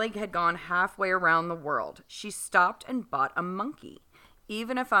Singapore. Nellie had gone halfway around the world. She stopped and bought a monkey.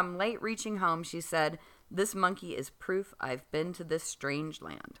 Even if I'm late reaching home, she said, this monkey is proof I've been to this strange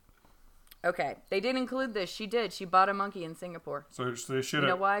land. Okay, they didn't include this. She did. She bought a monkey in Singapore. So they should have. You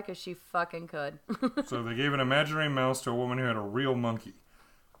know why? Because she fucking could. So they gave an imaginary mouse to a woman who had a real monkey.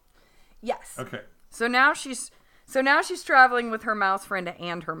 Yes. Okay. So now she's traveling with her mouse friend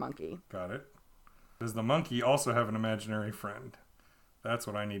and her monkey. Got it. Does the monkey also have an imaginary friend? That's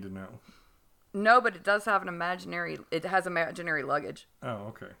what I need to know. No, but it does have it has imaginary luggage. Oh,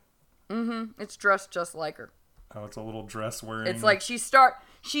 okay. Mm-hmm. It's dressed just like her. Oh, it's a little dress wearing. It's like she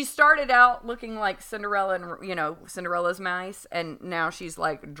started out looking like Cinderella and Cinderella's mice, and now she's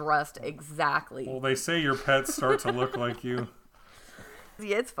like dressed exactly. Well, they say your pets start to look like you.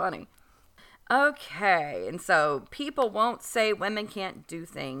 Yeah, it's funny. Okay, and so people won't say women can't do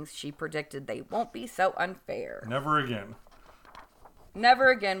things. She predicted they won't be so unfair. Never again.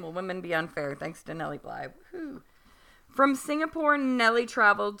 Never again will women be unfair, thanks to Nellie Bly. Woo-hoo. From Singapore, Nellie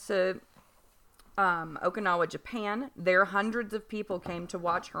traveled to Okinawa, Japan. There, hundreds of people came to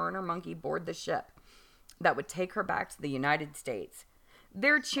watch her and her monkey board the ship that would take her back to the United States.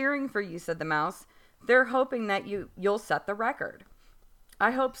 They're cheering for you, said the mouse. They're hoping that you'll set the record.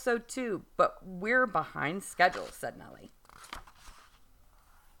 I hope so too, but we're behind schedule, said Nellie.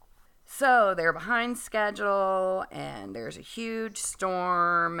 So they're behind schedule, and there's a huge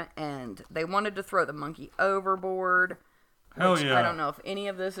storm, and they wanted to throw the monkey overboard. Hell yeah. I don't know if any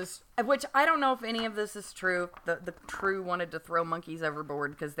of this is true. The crew wanted to throw monkeys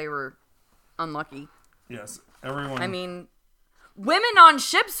overboard because they were unlucky. Yes, everyone. I mean, women on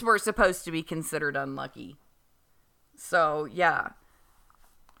ships were supposed to be considered unlucky. So, yeah.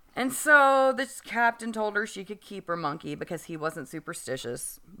 And so this captain told her she could keep her monkey because he wasn't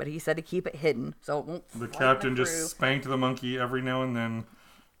superstitious, but he said to keep it hidden so it won't. The captain just spanked the monkey every now and then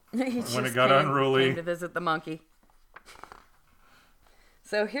when it got came unruly. To visit the monkey.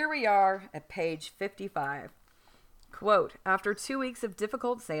 So here we are at page 55. Quote, after 2 weeks of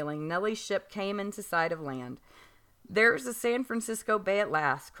difficult sailing, Nellie's ship came into sight of land. There's the San Francisco Bay at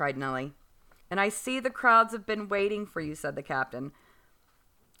last, cried Nellie. And I see the crowds have been waiting for you, said the captain.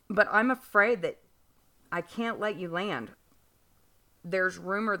 But I'm afraid that I can't let you land. There's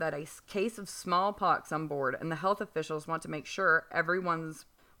rumor that a case of smallpox on board, and the health officials want to make sure everyone's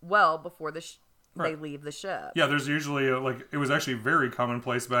well before they leave the ship. Yeah, there's usually it was actually very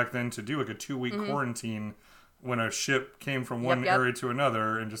commonplace back then to do like a 2-week quarantine when a ship came from one area to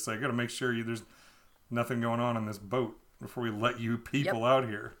another, and just gotta make sure there's nothing going on this boat before we let you people out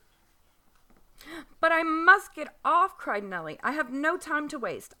here. "But I must get off," cried Nellie. "I have no time to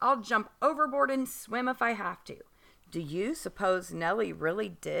waste. I'll jump overboard and swim if I have to." Do you suppose Nellie really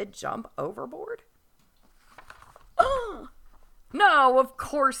did jump overboard? No, of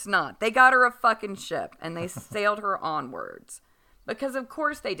course not. They got her a fucking ship and they sailed her onwards. Because of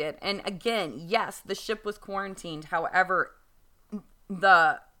course they did. And again, yes, the ship was quarantined. However,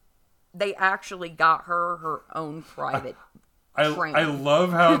 they actually got her own private train. I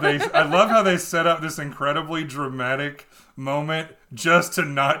love how they set up this incredibly dramatic moment just to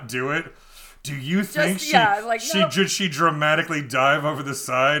not do it. Do you think she dramatically dive over the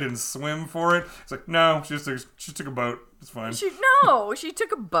side and swim for it? It's like, no, she took a boat. It's fine. She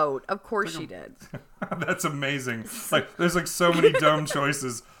took a boat. Of course she did. That's amazing. Like, there's like so many dumb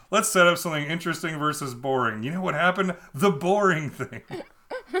choices. Let's set up something interesting versus boring. You know what happened? The boring thing.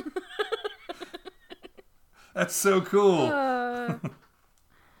 That's so cool.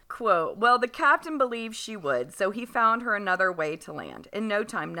 Quote, "Well, the captain believed she would, so he found her another way to land. In no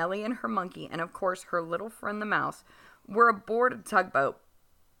time, Nellie and her monkey, and of course her little friend the mouse, were aboard a tugboat,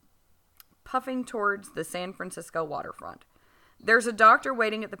 puffing towards the San Francisco waterfront. 'There's a doctor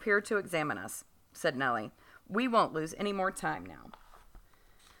waiting at the pier to examine us,' said Nellie. 'We won't lose any more time now.'"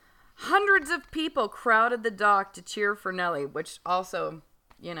 Hundreds of people crowded the dock to cheer for Nellie, which also,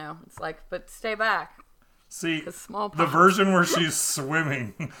 it's like, but stay back. See, the version where she's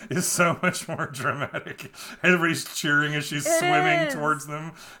swimming is so much more dramatic. Everybody's cheering as she's swimming towards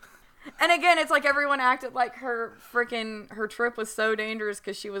them. And again, it's like everyone acted like her trip was so dangerous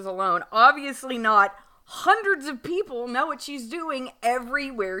because she was alone. Obviously not. Hundreds of people know what she's doing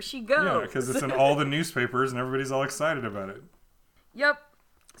everywhere she goes. Yeah, because it's in all the newspapers and everybody's all excited about it. Yep.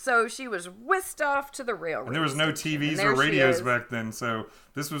 So she was whisked off to the railroad. And there was no TVs or radios back then, so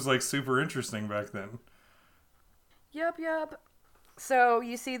this was like super interesting back then. Yep. So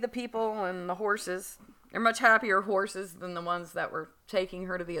you see the people and the horses. They're much happier horses than the ones that were taking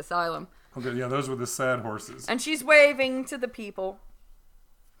her to the asylum. Okay, yeah, those were the sad horses. And she's waving to the people.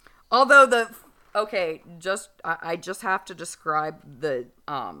 Although I just have to describe the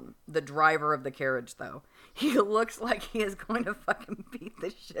driver of the carriage though. He looks like he is going to fucking beat the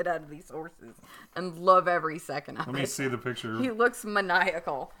shit out of these horses and love every second of it. Let me see the picture. He looks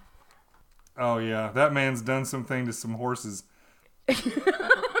maniacal. Oh yeah, that man's done something to some horses. He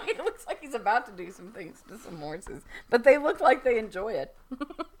looks like he's about to do some things to some horses, but they look like they enjoy it.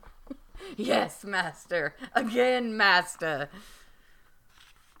 Yes, master. Again, master.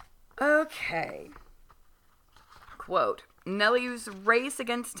 Okay. Quote, "Nellie's race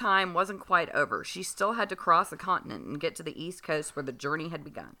against time wasn't quite over. She still had to cross the continent and get to the East Coast where the journey had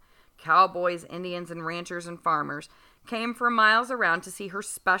begun. Cowboys, Indians, and ranchers and farmers came for miles around to see her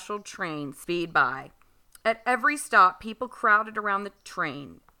special train speed by. At every stop, people crowded around the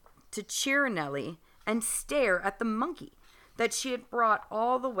train to cheer Nellie and stare at the monkey that she had brought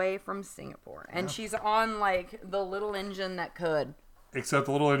all the way from Singapore." And she's on, like, the little engine that could. Except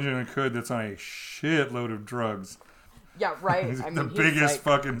the little engine that could that's on a shitload of drugs. Yeah, right. The biggest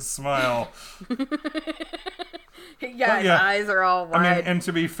fucking smile. Yeah, his eyes are all wide. I mean, and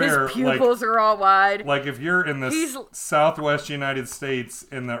to be fair, his pupils are all wide. Like, if you're in the Southwest United States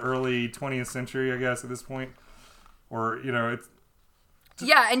in the early 20th century, I guess, at this point, or, it's...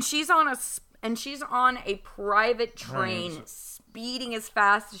 Yeah, and she's on a private train, speeding as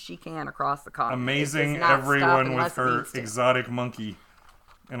fast as she can across the continent. Amazing everyone with her exotic monkey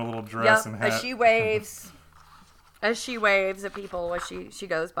in a little dress and hat. As she waves at people as she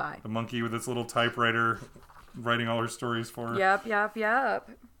goes by. The monkey with its little typewriter writing all her stories for her. Yep.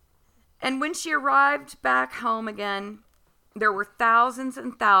 And when she arrived back home again, there were thousands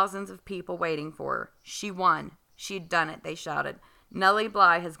and thousands of people waiting for her. She won. She'd done it, they shouted. Nellie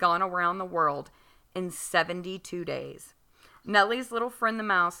Bly has gone around the world in 72 days. Nellie's little friend the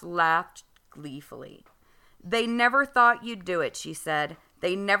mouse laughed gleefully. "They never thought you'd do it," she said.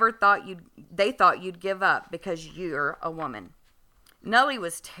 They thought you'd give up because you're a woman." Nellie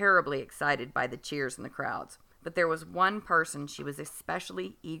was terribly excited by the cheers in the crowds, but there was one person she was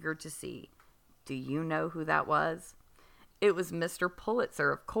especially eager to see. Do you know who that was? It was Mr.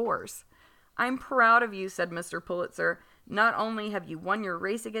 Pulitzer, of course. "I'm proud of you," said Mr. Pulitzer. "Not only have you won your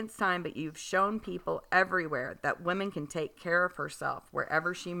race against time, but you've shown people everywhere that women can take care of herself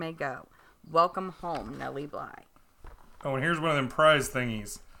wherever she may go. Welcome home, Nellie Bly." Oh, and here's one of them prize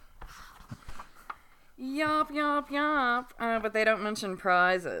thingies. Yup. But they don't mention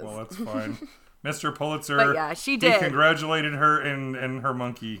prizes. Well, that's fine. Mr. Pulitzer, but yeah, she did. He congratulated her and her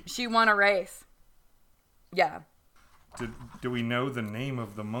monkey. She won a race. Yeah. Do we know the name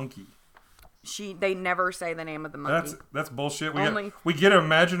of the monkey? They never say the name of the monkey. That's bullshit. Only... we get an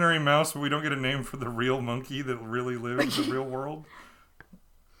imaginary mouse, but we don't get a name for the real monkey that really lives in the real world.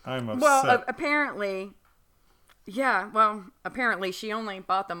 I'm upset. Well, apparently... Yeah, well, apparently she only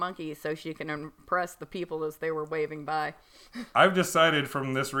bought the monkey so she can impress the people as they were waving by. I've decided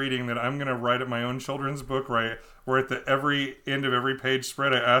from this reading that I'm going to write up my own children's book, right? Where at the every end of every page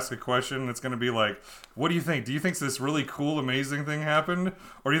spread, I ask a question that's going to be like, what do you think? Do you think this really cool, amazing thing happened?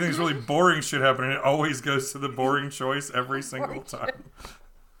 Or do you think this really boring shit happened? And it always goes to the boring choice every single time.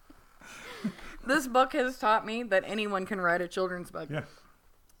 This book has taught me that anyone can write a children's book. Yeah.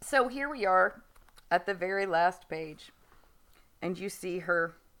 So here we are at the very last page. And you see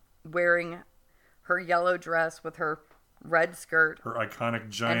her wearing her yellow dress with her red skirt. Her iconic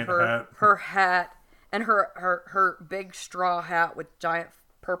giant hat. Her hat. And her big straw hat with giant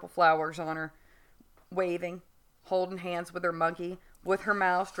purple flowers on her. Waving. Holding hands with her monkey. With her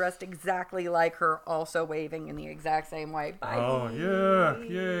mouse dressed exactly like her. Also waving in the exact same way. Bye. Oh, yeah.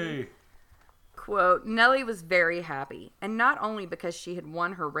 Yay. Quote, Nellie was very happy. And not only because she had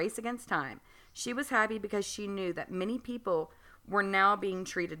won her race against time. She was happy because she knew that many people were now being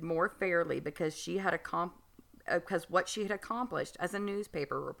treated more fairly because what she had accomplished as a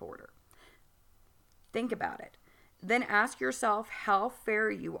newspaper reporter. Think about it. Then ask yourself how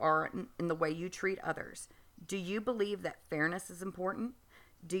fair you are in the way you treat others. Do you believe that fairness is important?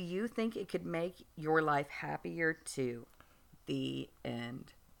 Do you think it could make your life happier too? The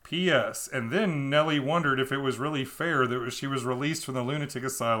end. P.S. And then Nellie wondered if it was really fair that she was released from the lunatic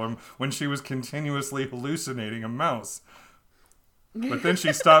asylum when she was continuously hallucinating a mouse. But then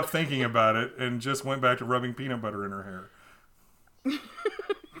she stopped thinking about it and just went back to rubbing peanut butter in her hair.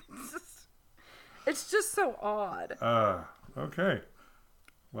 It's just so odd. Okay.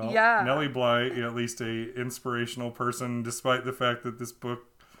 Well, yeah. Nellie Bly, at least a inspirational person, despite the fact that this book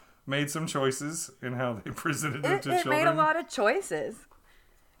made some choices in how they presented it to children. It made a lot of choices.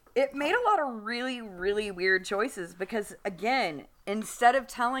 It made a lot of really, really weird choices because, again, instead of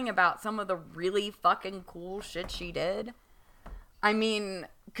telling about some of the really fucking cool shit she did, I mean,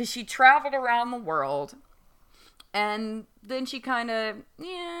 because she traveled around the world, and then she kind of,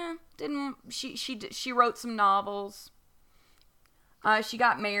 she wrote some novels. She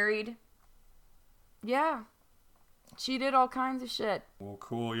got married. Yeah. She did all kinds of shit. Well,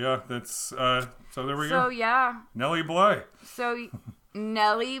 cool. Yeah, that's, so there we go. So, yeah. Nellie Bly. So...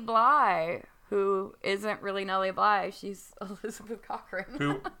 Nellie Bly, who isn't really Nellie Bly, she's Elizabeth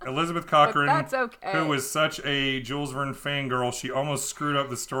Cochran. Elizabeth Cochran, but that's okay. Who was such a Jules Verne fangirl, she almost screwed up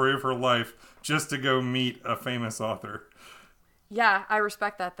the story of her life just to go meet a famous author. Yeah, I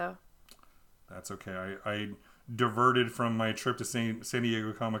respect that, though. That's okay. I diverted from my trip to San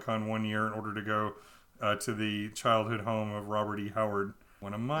Diego Comic-Con one year in order to go to the childhood home of Robert E. Howard,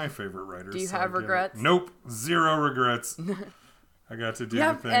 one of my favorite writers. Do you have regrets? Nope. Zero regrets. I got to do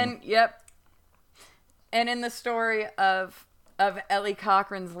the thing. And in the story of Ellie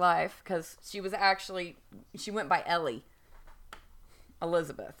Cochran's life, because she went by Ellie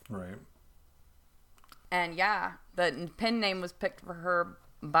Elizabeth. Right. And yeah, the pen name was picked for her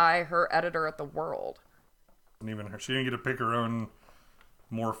by her editor at The World. And even her, she didn't get to pick her own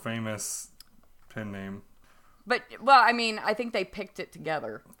more famous pen name. But, well, I mean, I think they picked it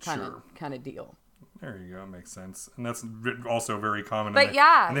together kind of deal. There you go. Makes sense. And that's also very common in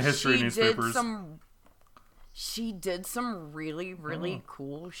the history of newspapers. She did some really, really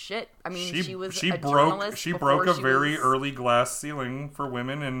cool shit. I mean, she was a journalist. She broke a very early glass ceiling for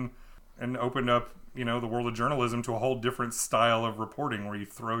women and opened up, the world of journalism to a whole different style of reporting where you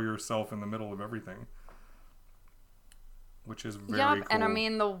throw yourself in the middle of everything. Which is very cool. And I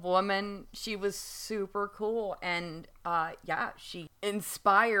mean, the woman, she was super cool. And, she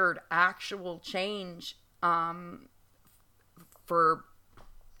inspired actual change for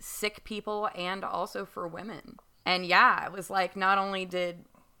sick people and also for women. And, it was like, not only did...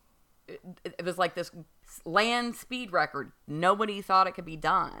 It was like this land speed record. Nobody thought it could be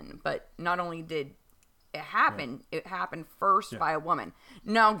done. But not only did it happen, it happened first by a woman.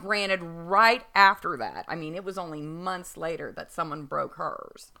 Now, granted, right after that, I mean, it was only months later that someone broke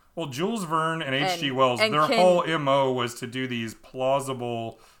hers. Well, Jules Verne and H.G. Wells, their whole MO was to do these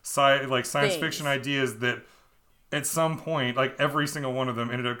plausible science fiction ideas that at some point, like every single one of them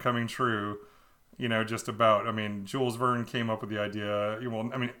ended up coming true, just about. I mean, Jules Verne came up with the idea,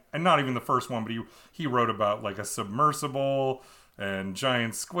 and not even the first one, but he wrote about like a submersible and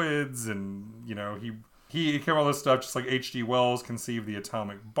giant squids, and, he came up with all this stuff just like H.G. Wells conceived the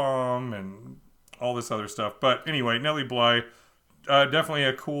atomic bomb and all this other stuff. But anyway, Nellie Bly, definitely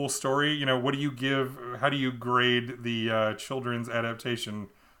a cool story. What do you give? How do you grade the children's adaptation?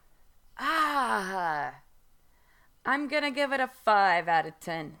 I'm going to give it a 5 out of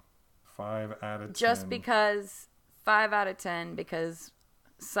 10. 5 out of 10. Just because 5 out of 10 because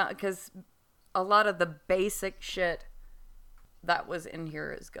a lot of the basic shit that was in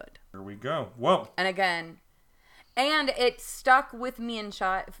here is good. Here we go. Whoa. And again, and it stuck with me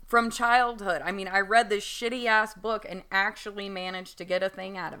from childhood. I mean, I read this shitty ass book and actually managed to get a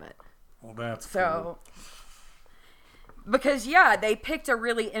thing out of it. Well, that's so cool. Because yeah, they picked a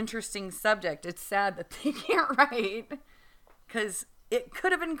really interesting subject. It's sad that they can't write because it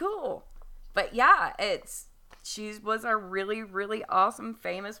could have been cool. But yeah, she was a really, really awesome,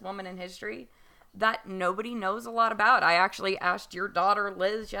 famous woman in history that nobody knows a lot about. I actually asked your daughter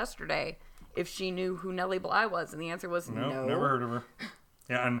Liz yesterday if she knew who Nellie Bly was, and the answer was no. Never heard of her.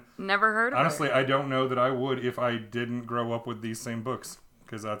 Yeah, and never heard of honestly, her. I don't know that I would if I didn't grow up with these same books,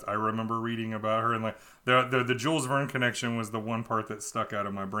 because I remember reading about her, and like the Jules Verne connection was the one part that stuck out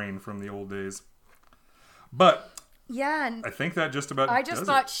of my brain from the old days. But yeah, and I think that just about. I just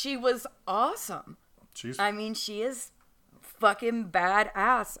thought she was awesome. I mean, she is fucking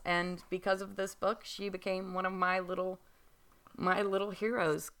badass, and because of this book, she became one of my little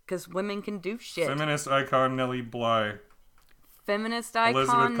heroes. Because women can do shit. Feminist icon Nellie Bly. Feminist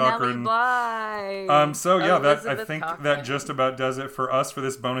icon Nellie Bly. So yeah, I think that just about does it for us for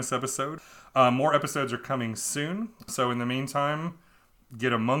this bonus episode. More episodes are coming soon. So in the meantime,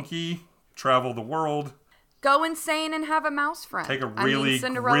 get a monkey, travel the world, go insane, and have a mouse friend. Take a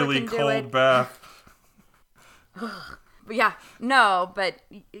really cold bath.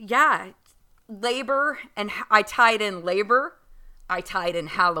 Labor, and I tied in labor. I tied in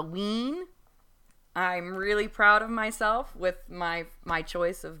Halloween. I'm really proud of myself with my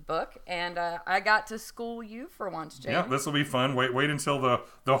choice of book, and I got to school you for once, Jamie. Yeah, this will be fun. Wait until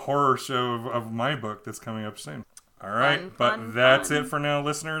the horror show of my book that's coming up soon. All right, that's it for now,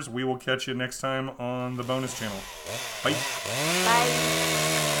 listeners. We will catch you next time on the bonus channel. Bye. Bye.